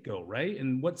scapegoat, right?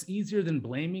 And what's easier than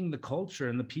blaming the culture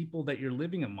and the people that you're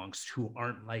living amongst who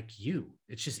aren't like you?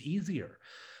 It's just easier.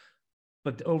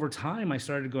 But over time, I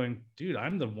started going, dude,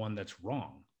 I'm the one that's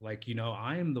wrong. Like,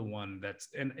 I am the one that's,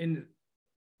 and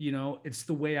it's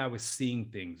the way I was seeing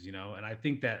things, and I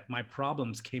think that my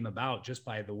problems came about just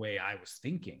by the way I was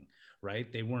thinking, right?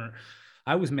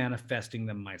 I was manifesting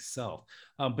them myself.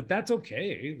 But that's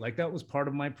okay. Like, that was part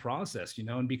of my process,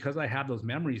 and because I have those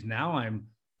memories, now I'm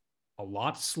a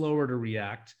lot slower to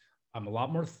react. I'm a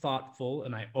lot more thoughtful,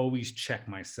 and I always check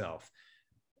myself.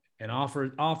 And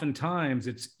oftentimes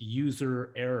it's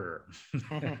user error.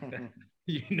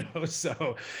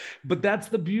 So, but that's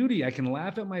the beauty. I can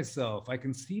laugh at myself. I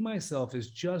can see myself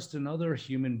as just another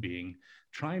human being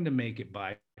trying to make it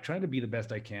by, trying to be the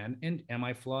best I can. And am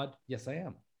I flawed? Yes, I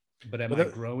am. But am I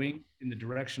growing in the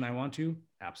direction I want to?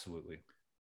 Absolutely.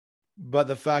 But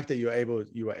the fact that you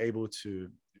were able to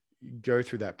go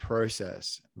through that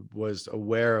process, was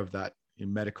aware of that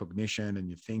in metacognition and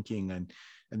your thinking, and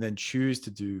then choose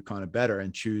to do kind of better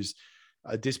and choose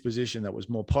a disposition that was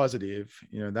more positive,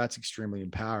 that's extremely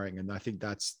empowering. And I think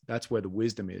that's where the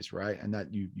wisdom is, right? And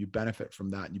that you benefit from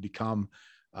that.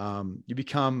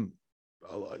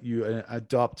 You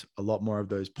adopt a lot more of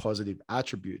those positive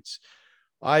attributes.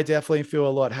 I definitely feel a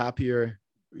lot happier,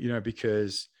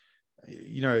 because,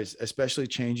 especially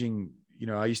changing,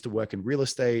 I used to work in real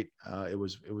estate. It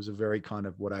was a very kind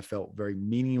of what I felt very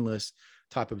meaningless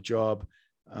type of job.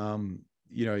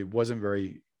 It wasn't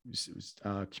very, it was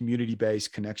community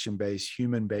based, connection based,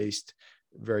 human based,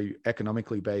 very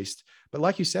economically based. But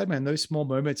like you said, man, those small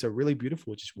moments are really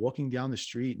beautiful. Just walking down the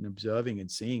street and observing and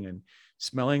seeing and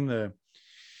smelling the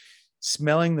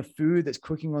food that's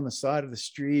cooking on the side of the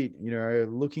street,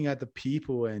 looking at the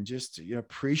people and just,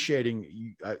 appreciating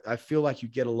you. I feel like you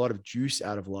get a lot of juice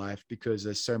out of life because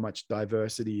there's so much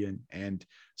diversity and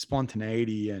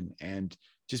spontaneity and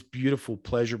just beautiful,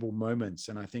 pleasurable moments.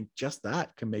 And I think just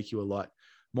that can make you a lot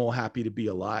more happy to be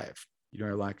alive.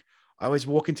 Like I always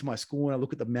walk into my school and I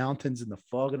look at the mountains and the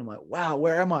fog and I'm like, wow,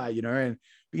 where am I? And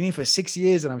been here for 6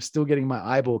 years and I'm still getting my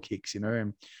eyeball kicks,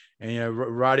 and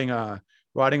riding on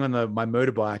my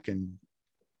motorbike and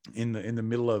in the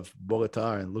middle of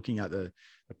Bogota and looking at the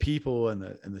people and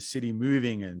the city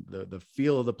moving and the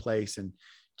feel of the place and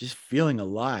just feeling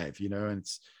alive, and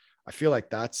I feel like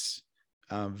that's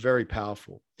very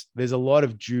powerful. There's a lot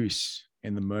of juice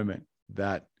in the moment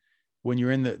that when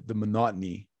you're in the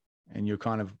monotony and you're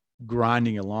kind of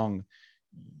grinding along,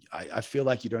 I feel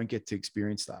like you don't get to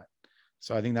experience that.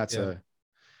 So I think that's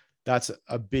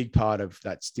a big part of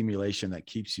that stimulation that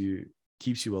keeps you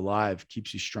alive,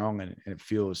 keeps you strong, and it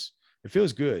feels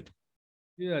good.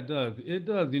 Yeah, it does,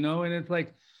 and it's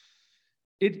like,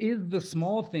 it is the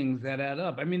small things that add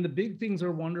up. I mean, the big things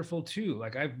are wonderful too.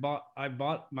 Like I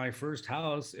bought my first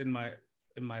house in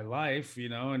my life,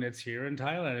 and it's here in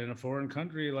Thailand, in a foreign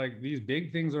country. Like, these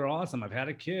big things are awesome. I've had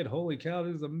a kid. Holy cow,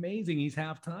 this is amazing. He's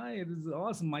half Thai. This is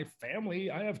awesome. My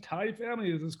family, I have Thai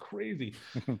family. This is crazy.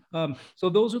 So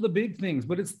those are the big things,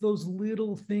 but it's those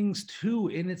little things too.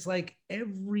 And it's like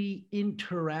every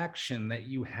interaction that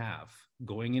you have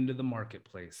going into the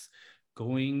marketplace,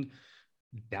 going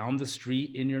down the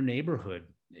street in your neighborhood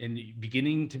and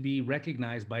beginning to be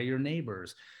recognized by your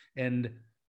neighbors, and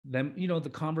them, the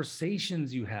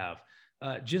conversations you have,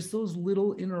 just those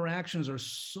little interactions are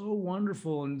so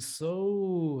wonderful. And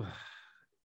so,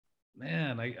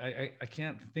 man, I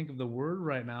can't think of the word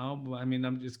right now. I mean,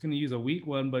 I'm just going to use a weak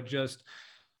one, but just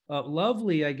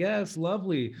lovely, I guess.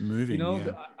 Lovely. Moving,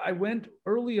 yeah. I went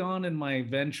early on in my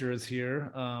ventures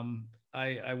here.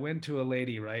 I went to a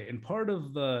lady, right? And part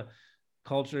of the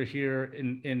culture here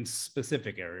in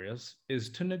specific areas is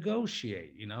to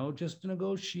negotiate, just to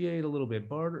negotiate a little bit,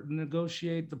 barter,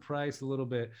 negotiate the price a little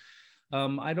bit.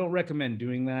 I don't recommend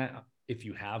doing that if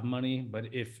you have money, but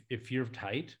if you're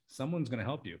tight, someone's going to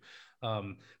help you.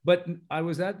 But I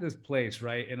was at this place,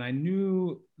 right? And I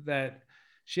knew that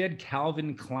she had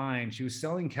Calvin Klein. She was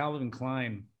selling Calvin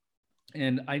Klein.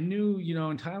 And I knew,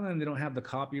 in Thailand, they don't have the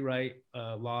copyright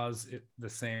laws at the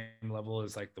same level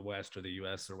as like the West or the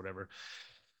US or whatever.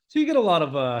 So you get a lot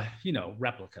of,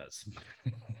 replicas.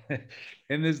 But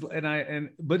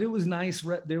it was nice.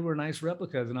 There were nice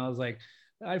replicas. And I was like,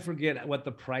 I forget what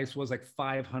the price was, like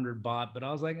 500 baht, but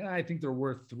I was like, I think they're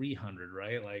worth 300,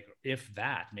 right? Like, if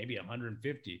that, maybe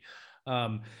 150.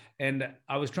 And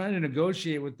I was trying to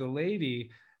negotiate with the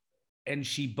lady, and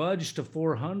she budged to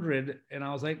 400. And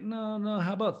I was like, no,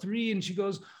 how about 3? And she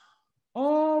goes,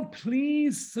 oh,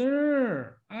 please,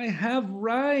 sir, I have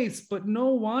rice, but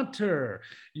no water,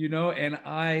 and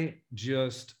I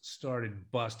just started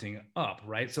busting up,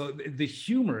 right? So the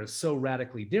humor is so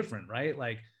radically different, right?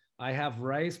 Like, I have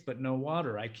rice, but no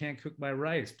water. I can't cook my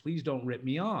rice. Please don't rip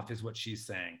me off, is what she's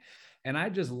saying. And I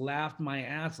just laughed my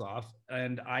ass off,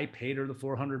 and I paid her the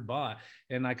 400 baht.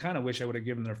 And I kind of wish I would have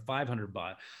given her 500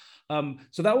 baht.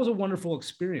 So that was a wonderful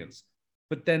experience.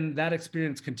 But then that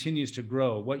experience continues to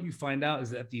grow. What you find out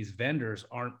is that these vendors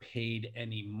aren't paid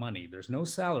any money. There's no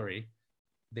salary.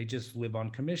 They just live on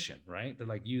commission, right? They're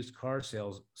like used car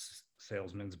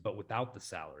salesmen, but without the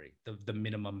salary, the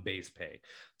minimum base pay.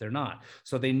 They're not.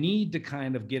 So they need to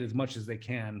kind of get as much as they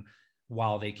can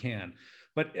while they can.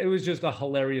 But it was just a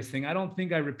hilarious thing. I don't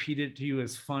think I repeated it to you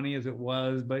as funny as it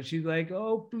was, but she's like,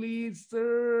 oh, please,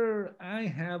 sir, I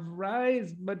have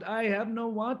rice, but I have no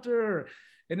water.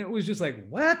 And it was just like,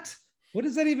 what? What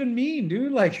does that even mean,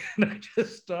 dude? Like, and I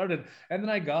just started, and then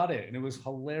I got it, and it was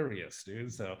hilarious,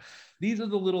 dude. So these are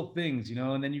the little things,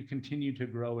 and then you continue to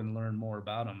grow and learn more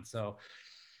about them. So,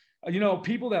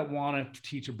 people that want to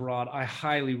teach abroad, I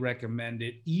highly recommend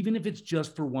it, even if it's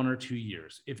just for 1 or 2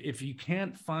 years. If you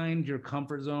can't find your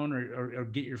comfort zone or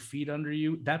get your feet under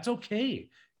you, that's okay.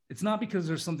 It's not because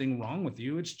there's something wrong with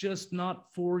you. It's just not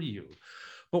for you.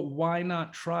 But why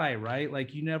not try, right?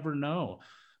 Like, you never know.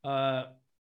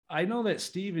 I know that,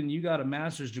 Steven, you got a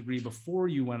master's degree before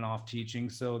you went off teaching.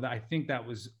 So I think that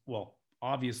was, well,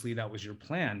 obviously that was your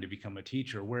plan to become a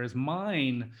teacher. Whereas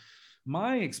mine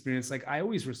my experience, like I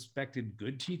always respected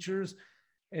good teachers.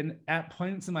 And at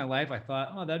points in my life, I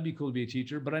thought, oh, that'd be cool to be a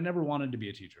teacher, but I never wanted to be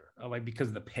a teacher, like because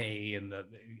of the pay and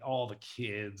all the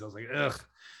kids. I was like, ugh.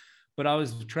 But I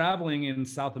was traveling in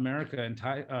South America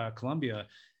and Colombia,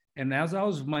 and as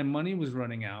my money was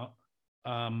running out,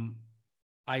 um,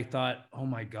 I thought, oh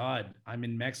my God, I'm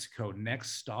in Mexico.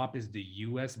 Next stop is the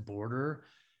US border.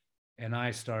 And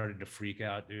I started to freak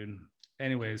out, dude.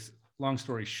 Anyways, long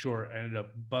story short, I ended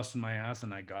up busting my ass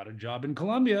and I got a job in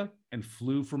Colombia and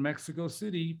flew from Mexico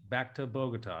City back to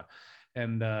Bogota.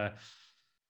 And I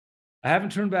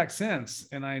haven't turned back since.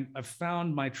 And I've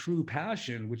found my true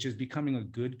passion, which is becoming a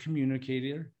good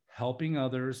communicator, helping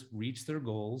others reach their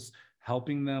goals,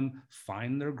 helping them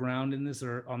find their ground in this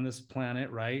earth, on this planet,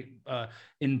 right?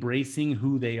 Embracing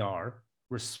who they are,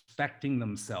 respecting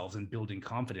themselves, and building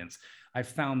confidence. I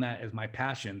found that as my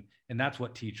passion, and that's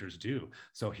what teachers do.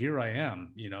 So here I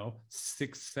am,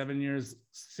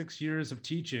 6 years of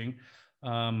teaching.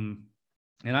 And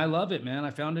I love it, man. I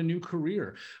found a new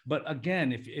career. But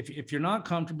again, if you're not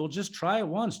comfortable, just try it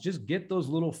once. Just get those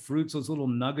little fruits, those little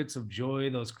nuggets of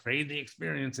joy, those crazy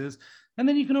experiences, and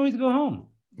then you can always go home.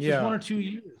 Just 1 or 2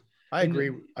 years. I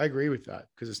agree with that,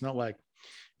 because it's not like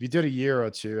if you did a year or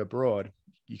two abroad,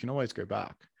 you can always go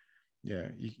back. Yeah,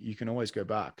 you can always go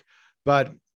back.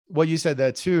 But what you said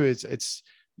there too is it's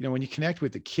when you connect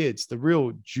with the kids, the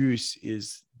real juice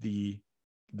is the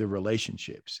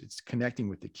relationships. It's connecting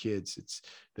with the kids. It's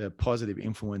the positive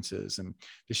influences and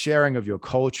the sharing of your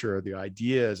culture, the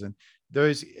ideas, and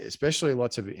those, especially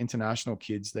lots of international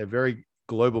kids, they're very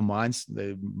global minds.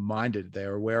 They're minded.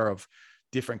 They're aware of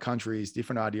different countries,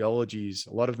 different ideologies.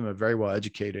 A lot of them are very well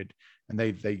educated, and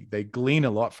they glean a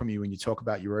lot from you when you talk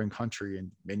about your own country,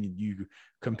 and you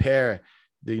compare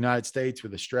the United States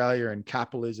with Australia and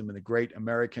capitalism and the great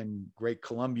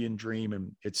Colombian dream.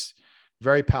 And it's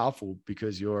very powerful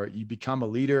because you become a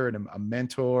leader and a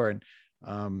mentor and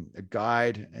a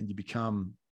guide, and you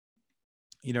become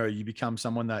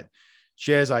someone that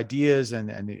shares ideas,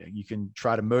 and you can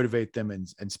try to motivate them and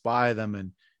inspire them,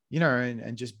 and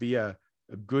and just be a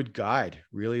good guide,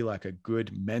 really, like a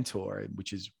good mentor,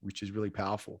 which is really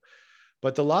powerful.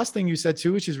 But the last thing you said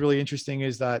too, which is really interesting,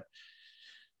 is that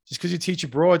just because you teach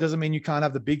abroad doesn't mean you can't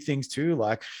have the big things too.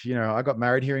 Like, I got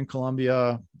married here in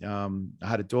Colombia. I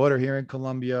had a daughter here in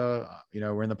Colombia.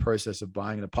 We're in the process of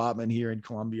buying an apartment here in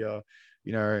Colombia.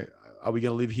 Are we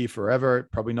going to live here forever?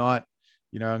 Probably not.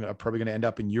 I'm probably going to end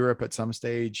up in Europe at some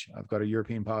stage. I've got a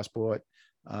European passport.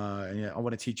 And, I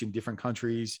want to teach in different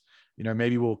countries.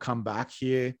 Maybe we'll come back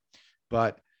here,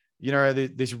 but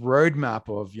this roadmap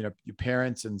of, your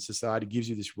parents and society gives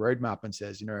you this roadmap and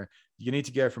says, you need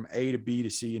to go from A to B to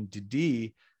C and to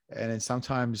D. And then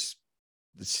sometimes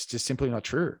it's just simply not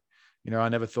true. I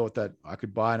never thought that I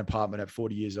could buy an apartment at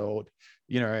 40 years old.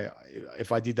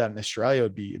 If I did that in Australia,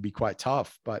 it'd be quite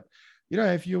tough. But,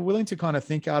 if you're willing to kind of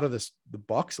think out of the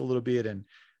box a little bit, and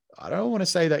I don't want to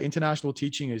say that international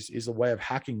teaching is a way of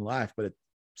hacking life, but it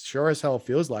sure as hell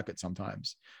feels like it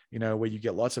sometimes, where you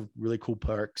get lots of really cool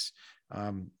perks.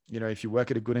 If you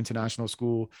work at a good international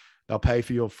school, they'll pay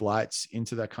for your flights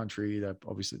into that country.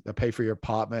 They'll pay for your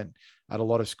apartment at a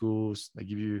lot of schools. They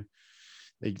give you,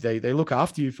 they look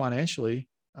after you financially.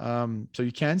 So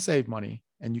you can save money,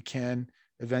 and you can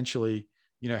eventually,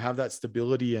 have that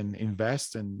stability and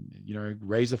invest and,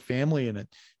 raise a family and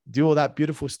do all that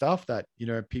beautiful stuff that,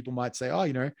 people might say,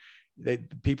 oh,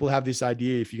 people have this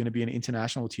idea, if you're going to be an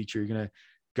international teacher, you're going to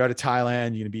go to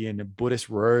Thailand, you're going to be in Buddhist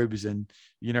robes and,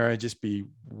 just be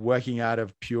working out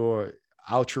of pure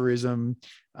altruism,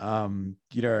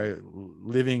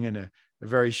 living in a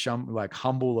very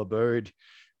humble abode.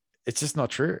 It's just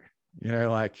not true.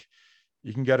 Like,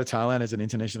 you can go to Thailand as an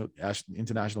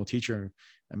international teacher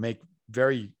and make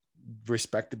very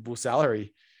respectable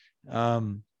salary,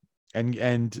 and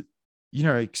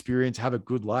have a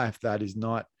good life that is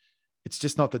not, it's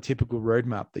just not the typical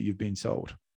roadmap that you've been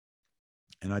sold.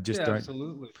 And I just don't.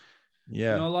 Absolutely.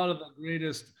 Yeah. A lot of the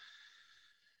greatest,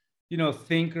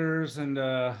 thinkers and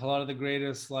a lot of the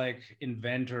greatest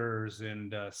inventors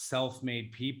and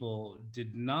self-made people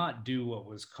did not do what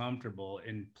was comfortable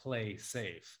and play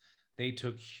safe. They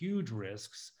took huge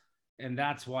risks, and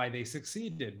that's why they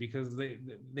succeeded, because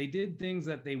they did things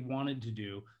that they wanted to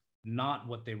do, not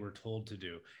what they were told to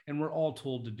do. And we're all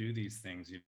told to do these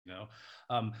things,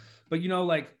 but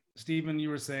like Stephen, you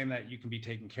were saying that you can be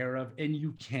taken care of, and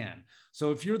you can.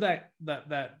 So if you're that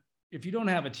if you don't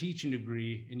have a teaching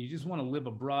degree and you just want to live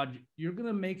abroad, you're going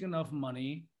to make enough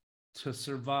money to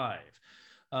survive.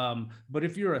 But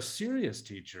if you're a serious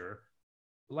teacher,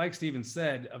 like Steven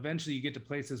said, eventually you get to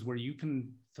places where you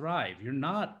can thrive. You're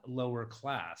not lower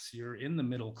class. You're in the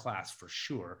middle class for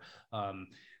sure.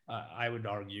 I would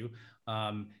argue.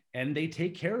 And they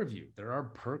take care of you. There are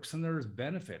perks and there's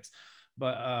benefits.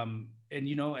 But and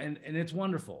you know, and it's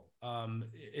wonderful. And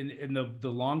the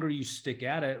longer you stick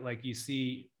at it, like you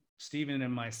see Steven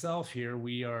and myself here,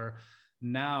 we are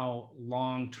now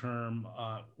long-term,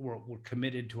 we're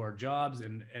committed to our jobs,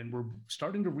 and we're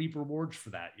starting to reap rewards for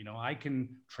that. You know, I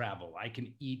can travel, I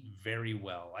can eat very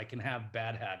well, I can have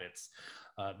bad habits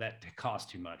that cost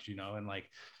too much, you know, and like,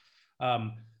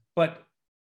 but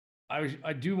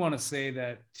I do want to say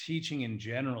that teaching in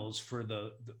general is for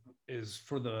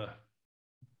the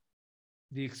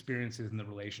experiences and the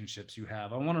relationships you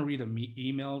have. I want to read an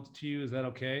email to you. Is that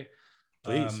okay?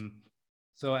 Please.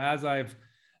 So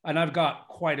I've got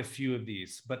quite a few of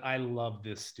these, but I love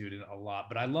this student a lot,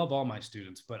 but I love all my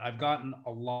students, but I've gotten a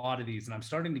lot of these and I'm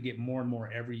starting to get more and more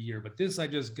every year. But this, I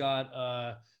just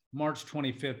got March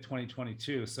 25th,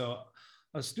 2022. So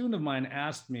a student of mine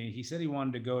asked me, he said he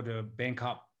wanted to go to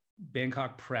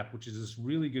Bangkok Prep, which is this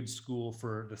really good school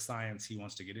for the science he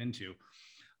wants to get into.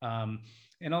 And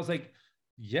I was like,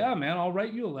 yeah, man, I'll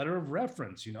write you a letter of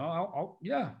reference, you know, I'll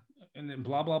yeah. And then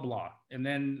blah, blah, blah. And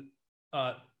then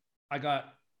I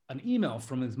got an email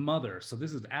from his mother. So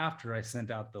this is after I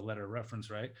sent out the letter of reference,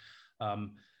 right?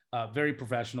 Very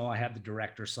professional. I had the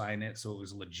director sign it, so it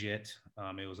was legit.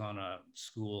 It was on a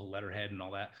school letterhead and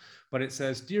all that. But it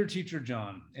says, "Dear Teacher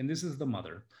John," and this is the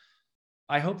mother.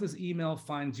 "I hope this email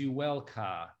finds you well,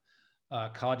 Ka."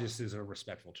 Ka just is a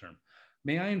respectful term.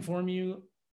 "May I inform you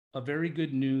a very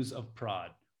good news of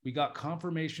Prod. We got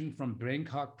confirmation from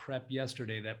Bangkok Prep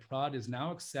yesterday that Prod is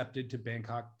now accepted to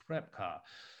Bangkok Prep Ka.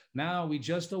 Now we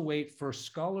just await for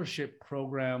scholarship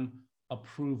program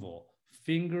approval.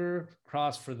 Finger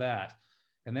crossed for that."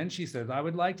 And then she says, "I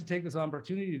would like to take this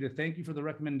opportunity to thank you for the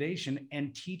recommendation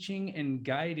and teaching and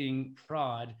guiding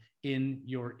Prod in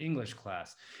your English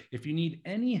class. If you need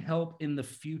any help in the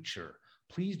future,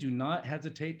 please do not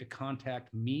hesitate to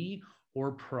contact me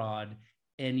or Prod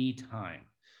anytime."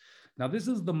 Now, this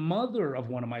is the mother of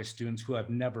one of my students who I've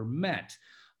never met.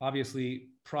 Obviously,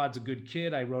 Prod's a good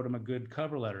kid. I wrote him a good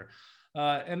cover letter.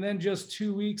 And then just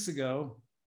 2 weeks ago,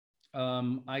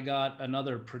 I got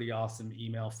another pretty awesome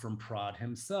email from Prod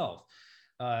himself.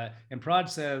 And Prod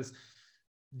says,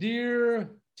 "Dear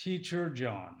Teacher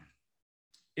John,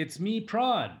 it's me,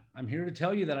 Prod. I'm here to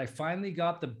tell you that I finally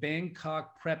got the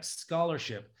Bangkok Prep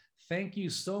Scholarship. Thank you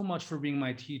so much for being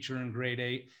my teacher in grade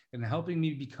 8 and helping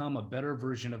me become a better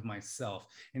version of myself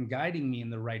and guiding me in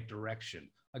the right direction.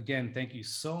 Again, thank you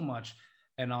so much.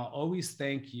 And I'll always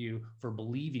thank you for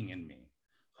believing in me.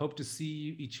 Hope to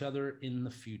see each other in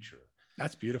the future."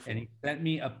 That's beautiful. And he sent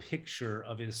me a picture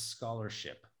of his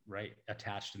scholarship, right,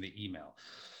 attached in the email.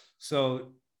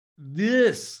 So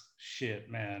this shit,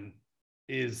 man,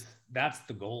 that's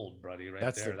the gold, buddy, right?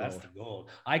 That's there. That's the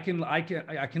gold. I can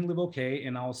live okay,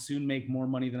 and I'll soon make more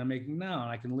money than I'm making now,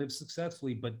 and I can live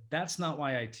successfully. But that's not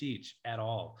why I teach at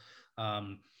all.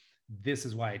 This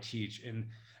is why I teach, and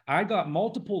I got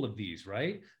multiple of these,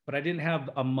 right? But I didn't have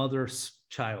a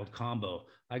mother-child combo.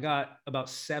 I got about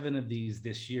 7 of these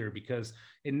this year because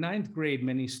in 9th grade,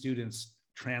 many students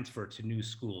transfer to new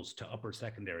schools, to upper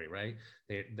secondary, right?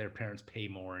 Their parents pay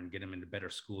more and get them into better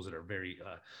schools that are very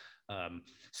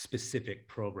specific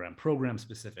program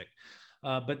specific.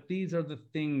 But these are the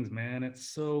things, man. It's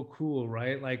so cool,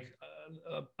 right? Like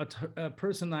a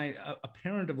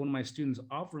parent of one of my students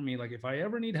offered me, like, if I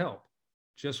ever need help,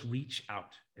 just reach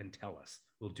out and tell us.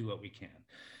 We'll do what we can,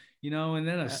 you know. And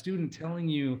then a student telling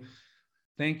you,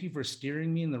 "Thank you for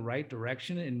steering me in the right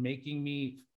direction and making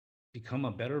me become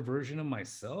a better version of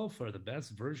myself, or the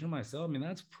best version of myself." I mean,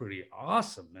 that's pretty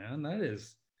awesome, man.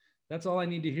 That's all I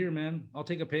need to hear, man. I'll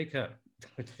take a pay cut.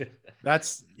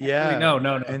 That's yeah. No.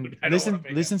 And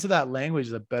listen to that language,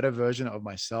 the better version of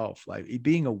myself, like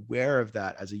being aware of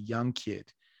that as a young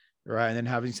kid, right? And then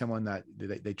having someone that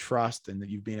they trust and that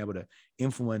you've been able to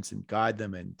influence and guide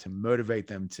them and to motivate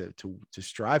them to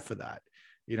strive for that.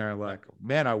 You know, like,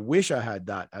 man, I wish I had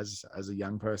that as a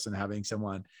young person, having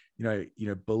someone, you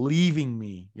know, believing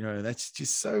me, you know, that's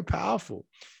just so powerful.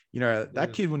 You know,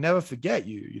 that kid will never forget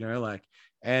you, you know, like,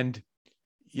 and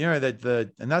you know,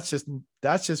 that's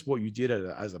just what you did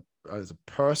as a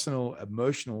personal,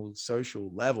 emotional, social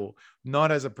level,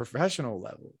 not as a professional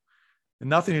level. And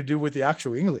nothing to do with the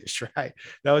actual English, right?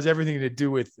 That was everything to do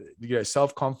with, you know,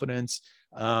 self-confidence,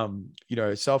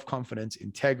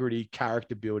 integrity,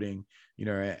 character building, you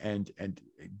know, and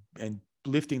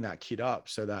lifting that kid up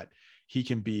so that he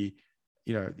can be,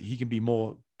 you know,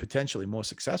 potentially more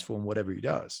successful in whatever he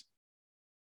does.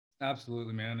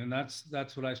 Absolutely, man. And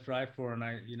that's what I strive for. And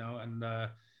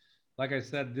like I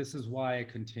said, this is why I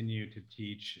continue to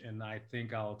teach, and I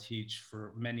think I'll teach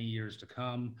for many years to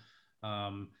come.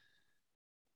 Um,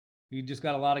 we just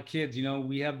got a lot of kids.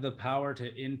 We have the power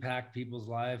to impact people's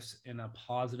lives in a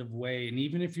positive way. And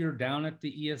even if you're down at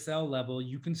the ESL level,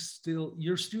 you can still,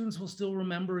 your students will still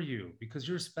remember you because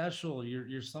you're special.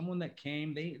 You're someone that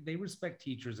came. They respect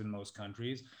teachers in most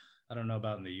countries. I don't know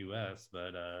about in the US,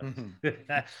 but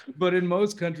Mhm. but in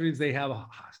most countries they have a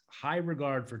high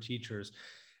regard for teachers.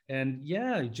 And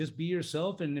yeah, just be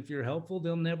yourself, and if you're helpful,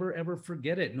 they'll never ever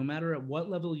forget it, no matter at what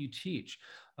level you teach.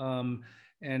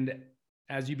 And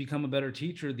as you become a better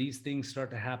teacher, these things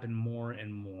start to happen more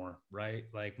and more, right?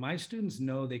 Like my students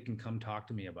know they can come talk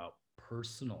to me about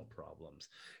personal problems,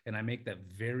 and I make that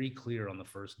very clear on the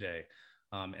first day.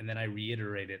 And then I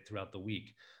reiterate it throughout the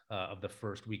week of the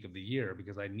first week of the year,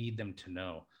 because I need them to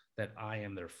know that I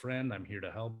am their friend. I'm here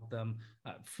to help them.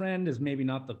 Friend is maybe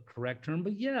not the correct term,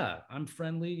 but yeah, I'm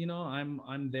friendly.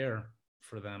 I'm there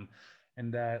for them,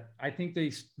 and that I think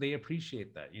they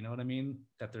appreciate that. You know what I mean?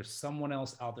 That there's someone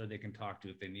else out there they can talk to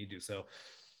if they need to. So,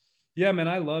 yeah, man,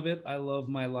 I love it. I love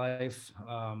my life.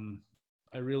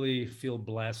 I really feel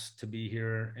blessed to be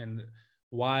here, and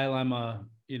while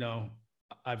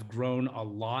I've grown a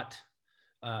lot.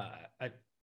 Uh, I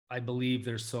I believe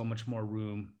there's so much more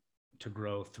room to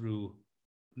grow through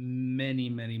many,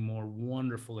 many more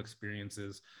wonderful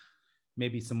experiences,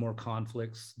 maybe some more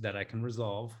conflicts that I can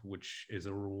resolve, which is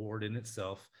a reward in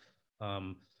itself.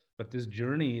 Um, but this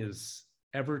journey is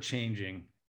ever changing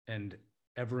and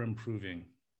ever improving,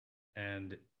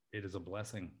 and it is a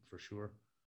blessing for sure.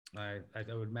 I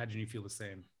would imagine you feel the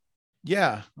same.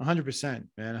 Yeah, 100%,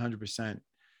 man, 100%.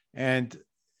 And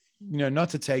not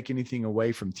to take anything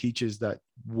away from teachers that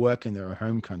work in their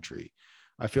home country,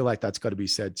 I feel like that's got to be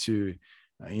said too.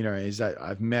 Is that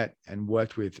I've met and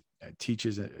worked with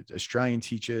teachers, Australian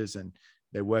teachers, and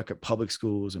they work at public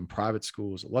schools and private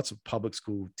schools, lots of public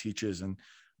school teachers, and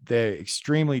they're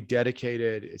extremely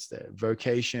dedicated. It's their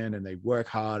vocation, and they work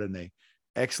hard, and they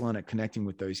excellent at connecting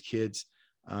with those kids.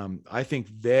 I think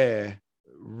they're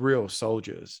real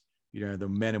soldiers, the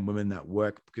men and women that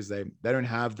work, because they don't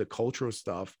have the cultural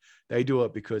stuff. They do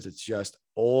it because it's just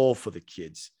all for the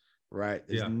kids, right?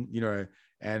 There's, Yeah.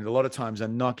 and a lot of times they're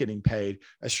not getting paid.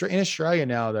 In Australia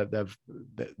now, that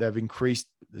they've increased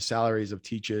the salaries of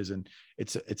teachers, and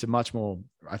it's a much more,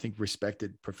 I think,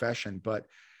 respected profession. But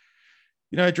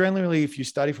generally, if you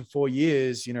study for 4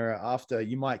 years, after,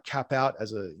 you might cap out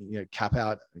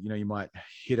you might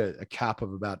hit a cap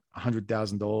of about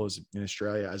 $100,000 in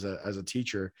Australia as a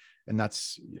teacher, and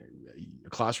that's a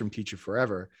classroom teacher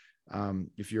forever.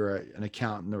 If you're an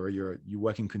accountant, or you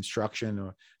work in construction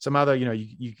or some other,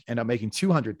 you end up making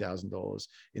 $200,000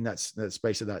 in that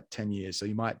space of that 10 years. So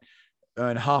you might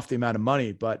earn half the amount of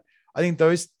money. But I think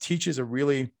those teachers they're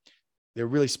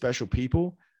really special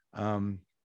people. And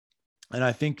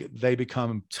I think they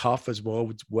become tough as well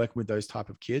with working with those type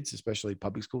of kids, especially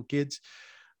public school kids.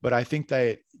 But I think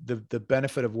the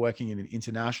benefit of working in an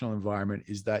international environment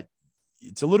is that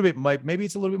it's a little bit, maybe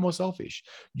it's a little bit more selfish.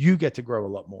 You get to grow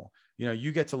a lot more.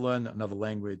 You get to learn another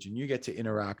language, and you get to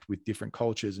interact with different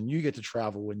cultures, and you get to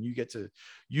travel, and you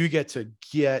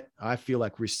get, I feel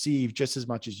like, receive just as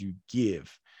much as you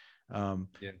give. Um,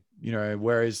 Yeah.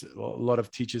 Whereas a lot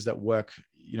of teachers that work,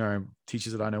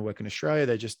 teachers that I know work in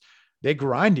Australia, they're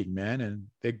grinding, man, and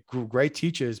they're great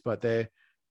teachers, but they're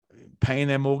paying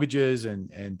their mortgages,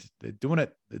 and they're doing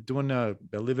it.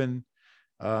 They're living,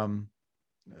 um,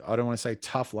 I don't want to say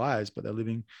tough lives, but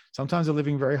sometimes they're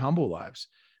living very humble lives.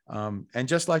 And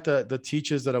just like the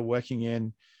teachers that are working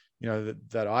in,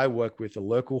 that I work with, the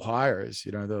local hires,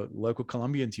 the local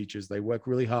Colombian teachers, they work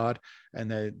really hard, and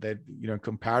they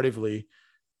comparatively,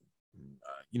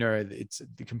 it's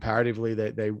comparatively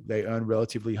they earn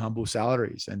relatively humble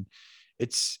salaries. And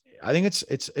I think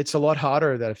it's a lot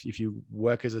harder that if you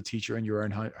work as a teacher in your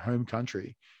own home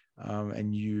country,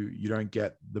 and you don't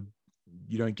get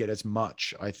as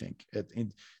much, I think,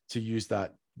 to use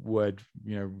that word,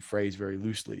 phrase very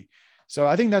loosely. So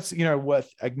I think that's, worth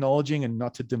acknowledging, and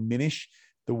not to diminish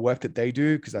the work that they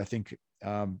do, because I think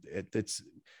it's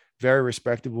very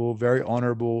respectable, very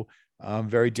honorable,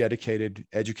 very dedicated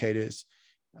educators.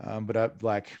 But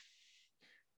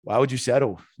why would you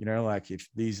settle? Like, if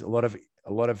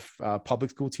a lot of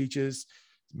public school teachers,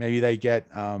 maybe they get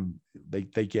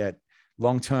they get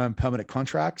long-term permanent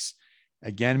contracts.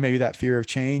 Again, maybe that fear of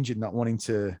change and not wanting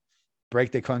to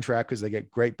break their contract because they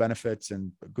get great benefits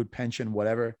and a good pension,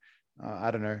 whatever.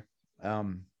 I don't know.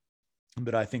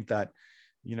 But I think that,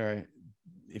 you know,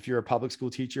 if you're a public school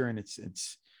teacher, and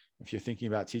it's if you're thinking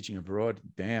about teaching abroad,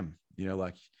 damn,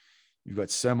 like you've got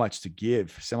so much to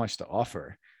give, so much to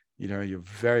offer.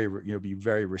 You'll be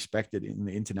very respected in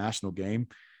the international game.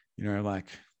 Like,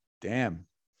 damn,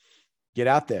 get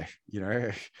out there,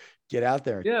 get out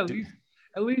there. Yeah,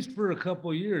 at least for a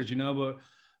couple years, but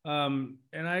and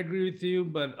I agree with you,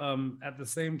 but at the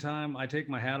same time, I take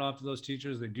my hat off to those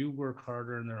teachers. They do work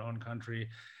harder in their own country.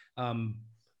 Um,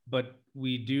 but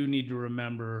we do need to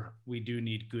remember we do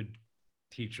need good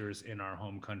teachers in our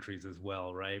home countries as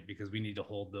well, right? Because we need to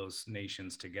hold those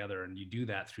nations together. And you do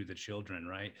that through the children,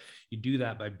 right? You do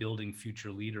that by building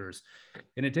future leaders.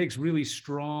 And it takes really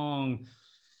strong,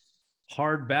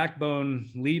 hard backbone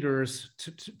leaders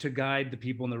to guide the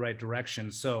people in the right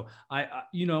direction. So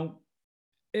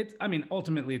I mean,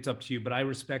 ultimately it's up to you, but I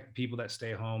respect people that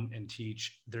stay home and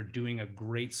teach. They're doing a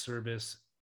great service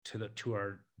to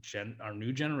our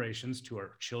new generations, to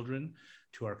our children,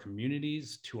 to our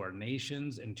communities, to our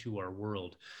nations, and to our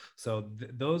world. So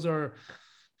those are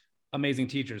amazing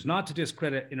teachers. Not to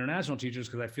discredit international teachers,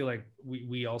 because I feel like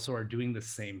we also are doing the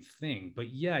same thing.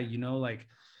 But yeah, like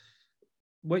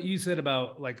what you said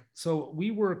about, like, so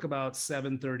we work about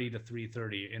 7:30 to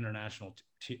 3:30 international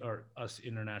or us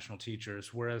international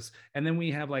teachers, whereas, and then we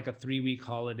have like a 3-week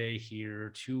holiday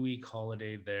here, 2-week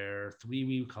holiday there,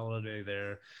 3-week holiday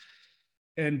there.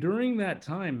 And during that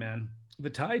time, man, the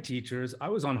Thai teachers, I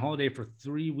was on holiday for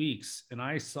 3 weeks, and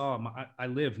I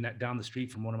live down the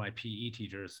street from one of my PE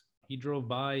teachers. He drove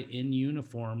by in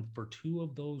uniform for 2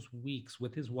 of those weeks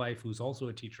with his wife, who's also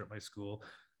a teacher at my school.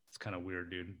 It's kind of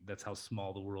weird, dude. That's how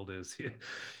small the world is.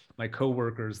 My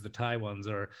coworkers, the Thai ones,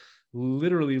 are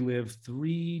literally live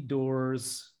 3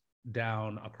 doors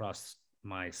down across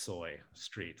my soy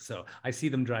street. So I see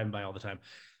them driving by all the time.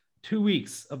 2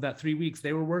 weeks of that 3 weeks,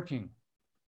 they were working.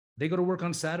 They go to work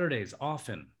on Saturdays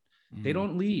often. They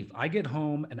don't leave. I get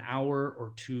home an hour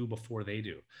or 2 before they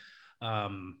do.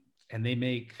 And they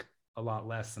make a lot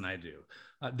less than I do.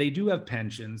 They do have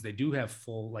pensions. They do have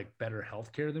full, like, better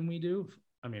healthcare than we do.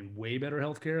 I mean, way better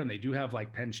healthcare. And they do have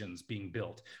like pensions being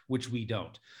built, which we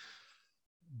don't.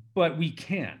 But we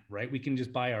can, right? We can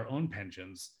just buy our own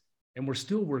pensions, and we're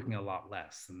still working a lot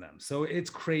less than them. So it's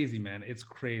crazy, man. It's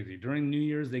crazy. During New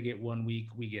Year's, they get 1 week,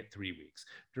 we get 3 weeks.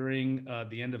 During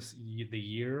the end of the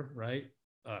year, right?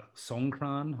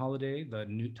 Songkran holiday,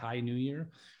 the Thai New Year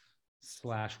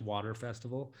 / water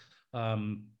festival,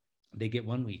 they get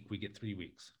 1 week, we get 3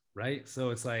 weeks, right? So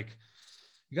it's like,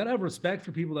 you got to have respect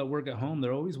for people that work at home.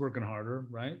 They're always working harder,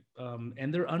 right?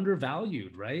 And they're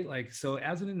undervalued, right? Like, so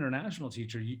as an international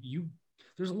teacher,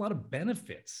 there's a lot of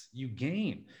benefits you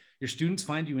gain. Your students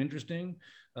find you interesting.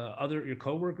 Your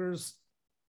coworkers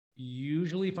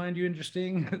usually find you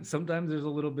interesting. Sometimes there's a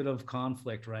little bit of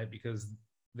conflict, right? Because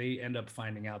they end up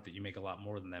finding out that you make a lot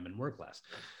more than them and work less.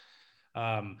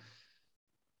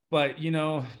 But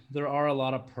there are a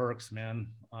lot of perks, man.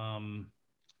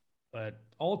 But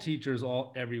all teachers,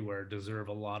 everywhere, deserve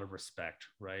a lot of respect,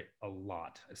 right? A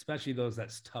lot, especially those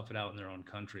that tough it out in their own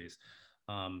countries.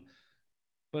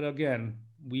 But again,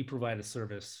 we provide a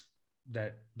service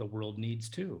that the world needs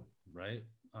too, right?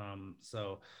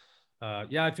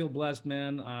 Yeah, I feel blessed,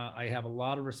 man. I have a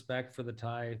lot of respect for the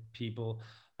Thai people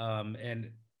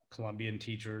and Colombian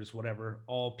teachers, whatever,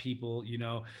 all people,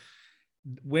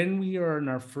 when we are in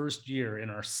our first year, in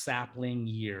our sapling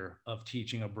year of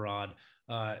teaching abroad,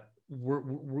 our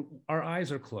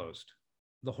eyes are closed.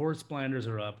 The horse blinders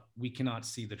are up. We cannot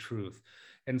see the truth.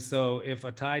 And so if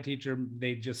a Thai teacher,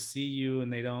 they just see you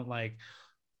and they don't like,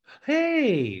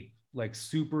 hey, like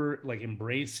super, like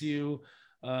embrace you,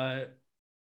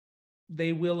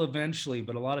 they will eventually,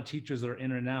 but a lot of teachers are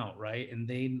in and out, right? And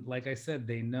they, like I said,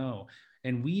 they know.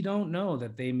 And we don't know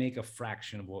that they make a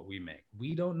fraction of what we make.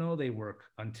 We don't know they work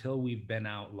until we've been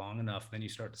out long enough. Then you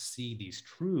start to see these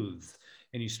truths,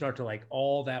 and you start to, like,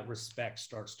 all that respect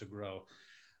starts to grow.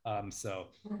 So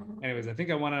anyways, I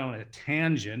think I went on a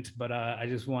tangent, but I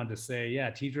just wanted to say, yeah,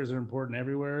 teachers are important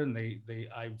everywhere, and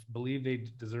I believe they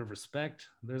deserve respect.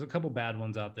 There's a couple bad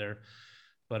ones out there,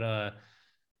 but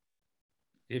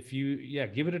if you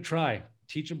give it a try,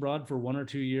 teach abroad for 1 or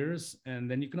 2 years,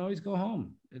 and then you can always go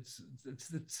home. It's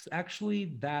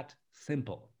actually that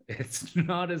simple. It's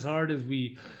not as hard as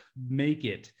we make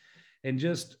it. And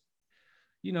just,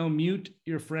 mute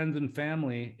your friends and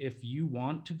family if you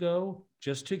want to go,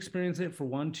 just to experience it for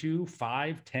 1, 2,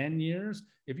 5, 10 years.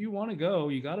 If you want to go,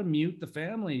 you got to mute the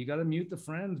family. You got to mute the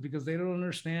friends, because they don't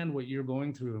understand what you're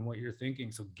going through and what you're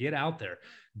thinking. So get out there,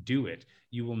 do it.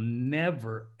 You will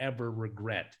never, ever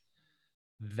regret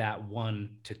that 1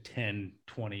 to 10,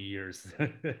 20 years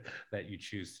that you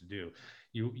choose to do.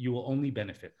 You will only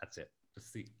benefit. That's it.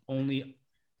 That's the only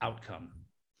outcome.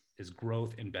 is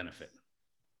growth and benefit.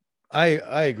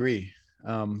 I agree.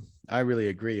 I really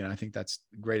agree. And I think that's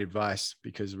great advice,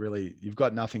 because really you've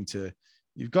got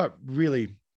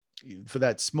really, for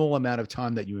that small amount of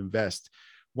time that you invest,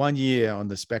 1 year on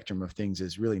the spectrum of things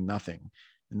is really nothing.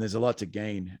 And there's a lot to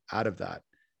gain out of that.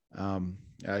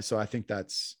 So I think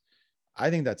that's,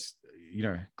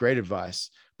 great advice,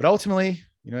 but ultimately,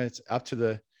 it's up to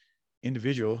the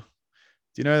individual.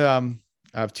 Do you know,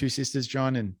 I have two sisters,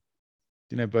 John, and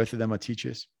both of them are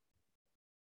teachers.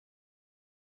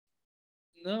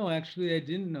 No, actually, I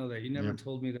didn't know that. You never Yeah.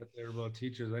 told me that they're about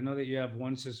teachers. I know that you have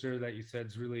one sister that you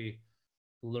said's really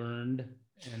learned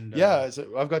and Yeah,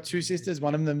 so I've got two sisters.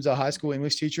 One of them's a high school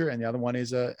English teacher, and the other one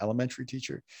is a elementary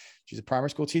teacher. She's a primary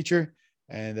school teacher,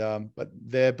 and but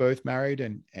they're both married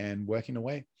and working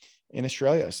away in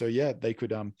Australia. So yeah, they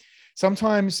could.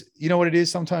 Sometimes, what it is.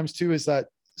 Sometimes too is that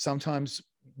sometimes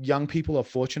young people are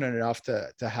fortunate enough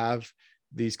to have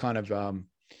these kind of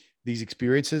these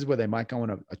experiences where they might go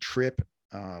on a trip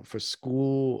for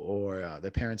school, or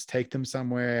their parents take them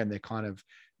somewhere, and they kind of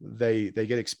they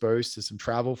get exposed to some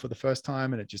travel for the first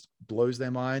time, and it just blows their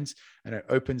minds, and it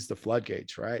opens the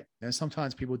floodgates, right? And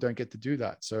sometimes people don't get to do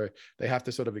that, so they have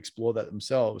to sort of explore that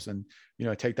themselves, and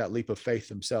take that leap of faith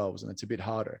themselves, and it's a bit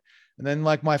harder. And then,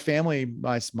 like my family,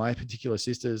 my particular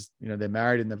sisters, they're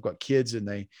married and they've got kids, and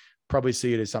they probably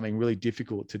see it as something really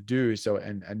difficult to do, so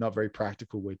and not very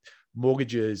practical with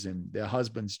mortgages and their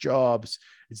husbands' jobs.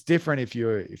 It's different if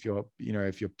your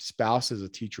spouse is a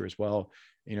teacher as well.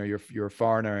 You're a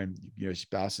foreigner, and your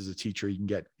spouse is a teacher, you can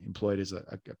get employed as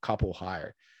a couple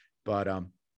hire. But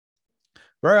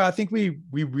bro, I think we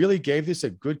really gave this a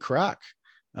good crack.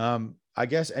 I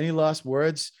guess any last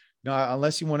words? No,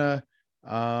 unless you want to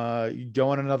go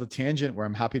on another tangent where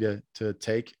I'm happy to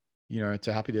take,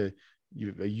 happy to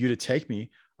you to take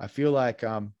me. I feel like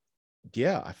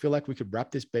I feel like we could wrap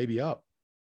this baby up.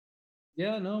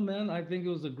 yeah, no, man, I think it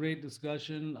was a great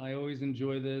discussion. I always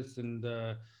enjoy this, and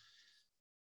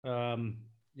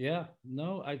yeah,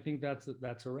 no, I think that's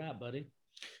a wrap, buddy.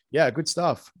 Yeah, good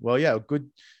stuff. Well, yeah, good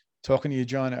talking to you,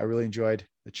 John. I really enjoyed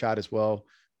the chat as well.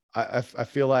 I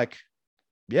feel like,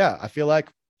 yeah, I feel like,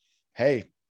 hey,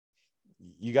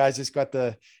 you guys just got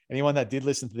anyone that did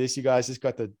listen to this, you guys just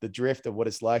got the drift of what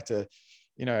it's like to,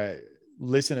 you know,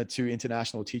 listen to two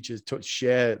international teachers to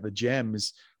share the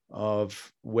gems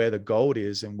of where the gold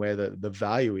is and where the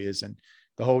value is. And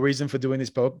the whole reason for doing this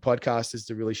podcast is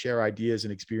to really share ideas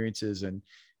and experiences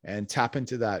and tap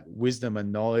into that wisdom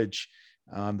and knowledge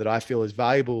that I feel is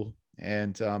valuable.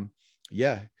 And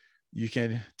yeah, you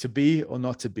can, to be or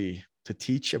not to be, to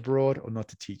teach abroad or not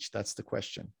to teach. That's the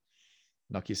question.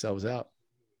 Knock yourselves out.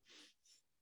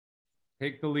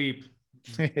 Take the leap.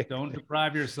 Don't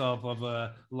deprive yourself of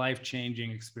a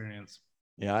life-changing experience.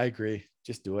 Yeah, I agree.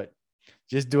 Just do it.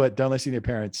 Just do it. Don't listen to your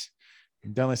parents.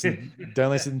 Don't listen. Don't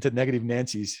listen to negative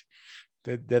Nancy's.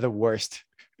 They're the worst.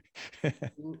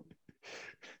 You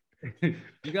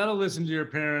got to listen to your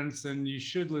parents, and you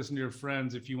should listen to your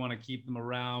friends if you want to keep them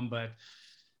around, but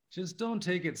just don't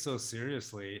take it so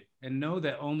seriously, and know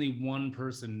that only one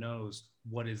person knows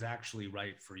what is actually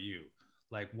right for you.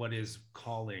 Like, what is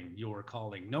calling, your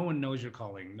calling. No one knows your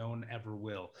calling. No one ever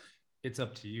will. It's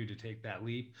up to you to take that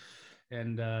leap.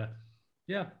 And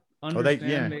yeah, Oh, yeah.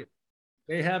 understand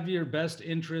they have your best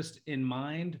interest in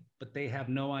mind, but they have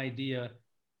no idea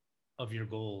of your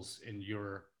goals and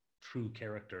your true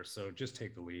character. So just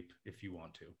take the leap if you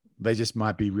want to. They just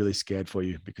might be really scared for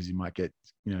you because you might get,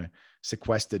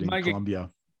 sequestered in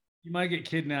Colombia. You might get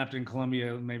kidnapped in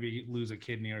Colombia, maybe lose a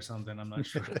kidney or something. I'm not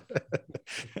sure.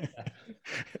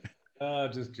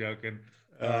 Just joking.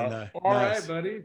 No, All nice. right, buddy.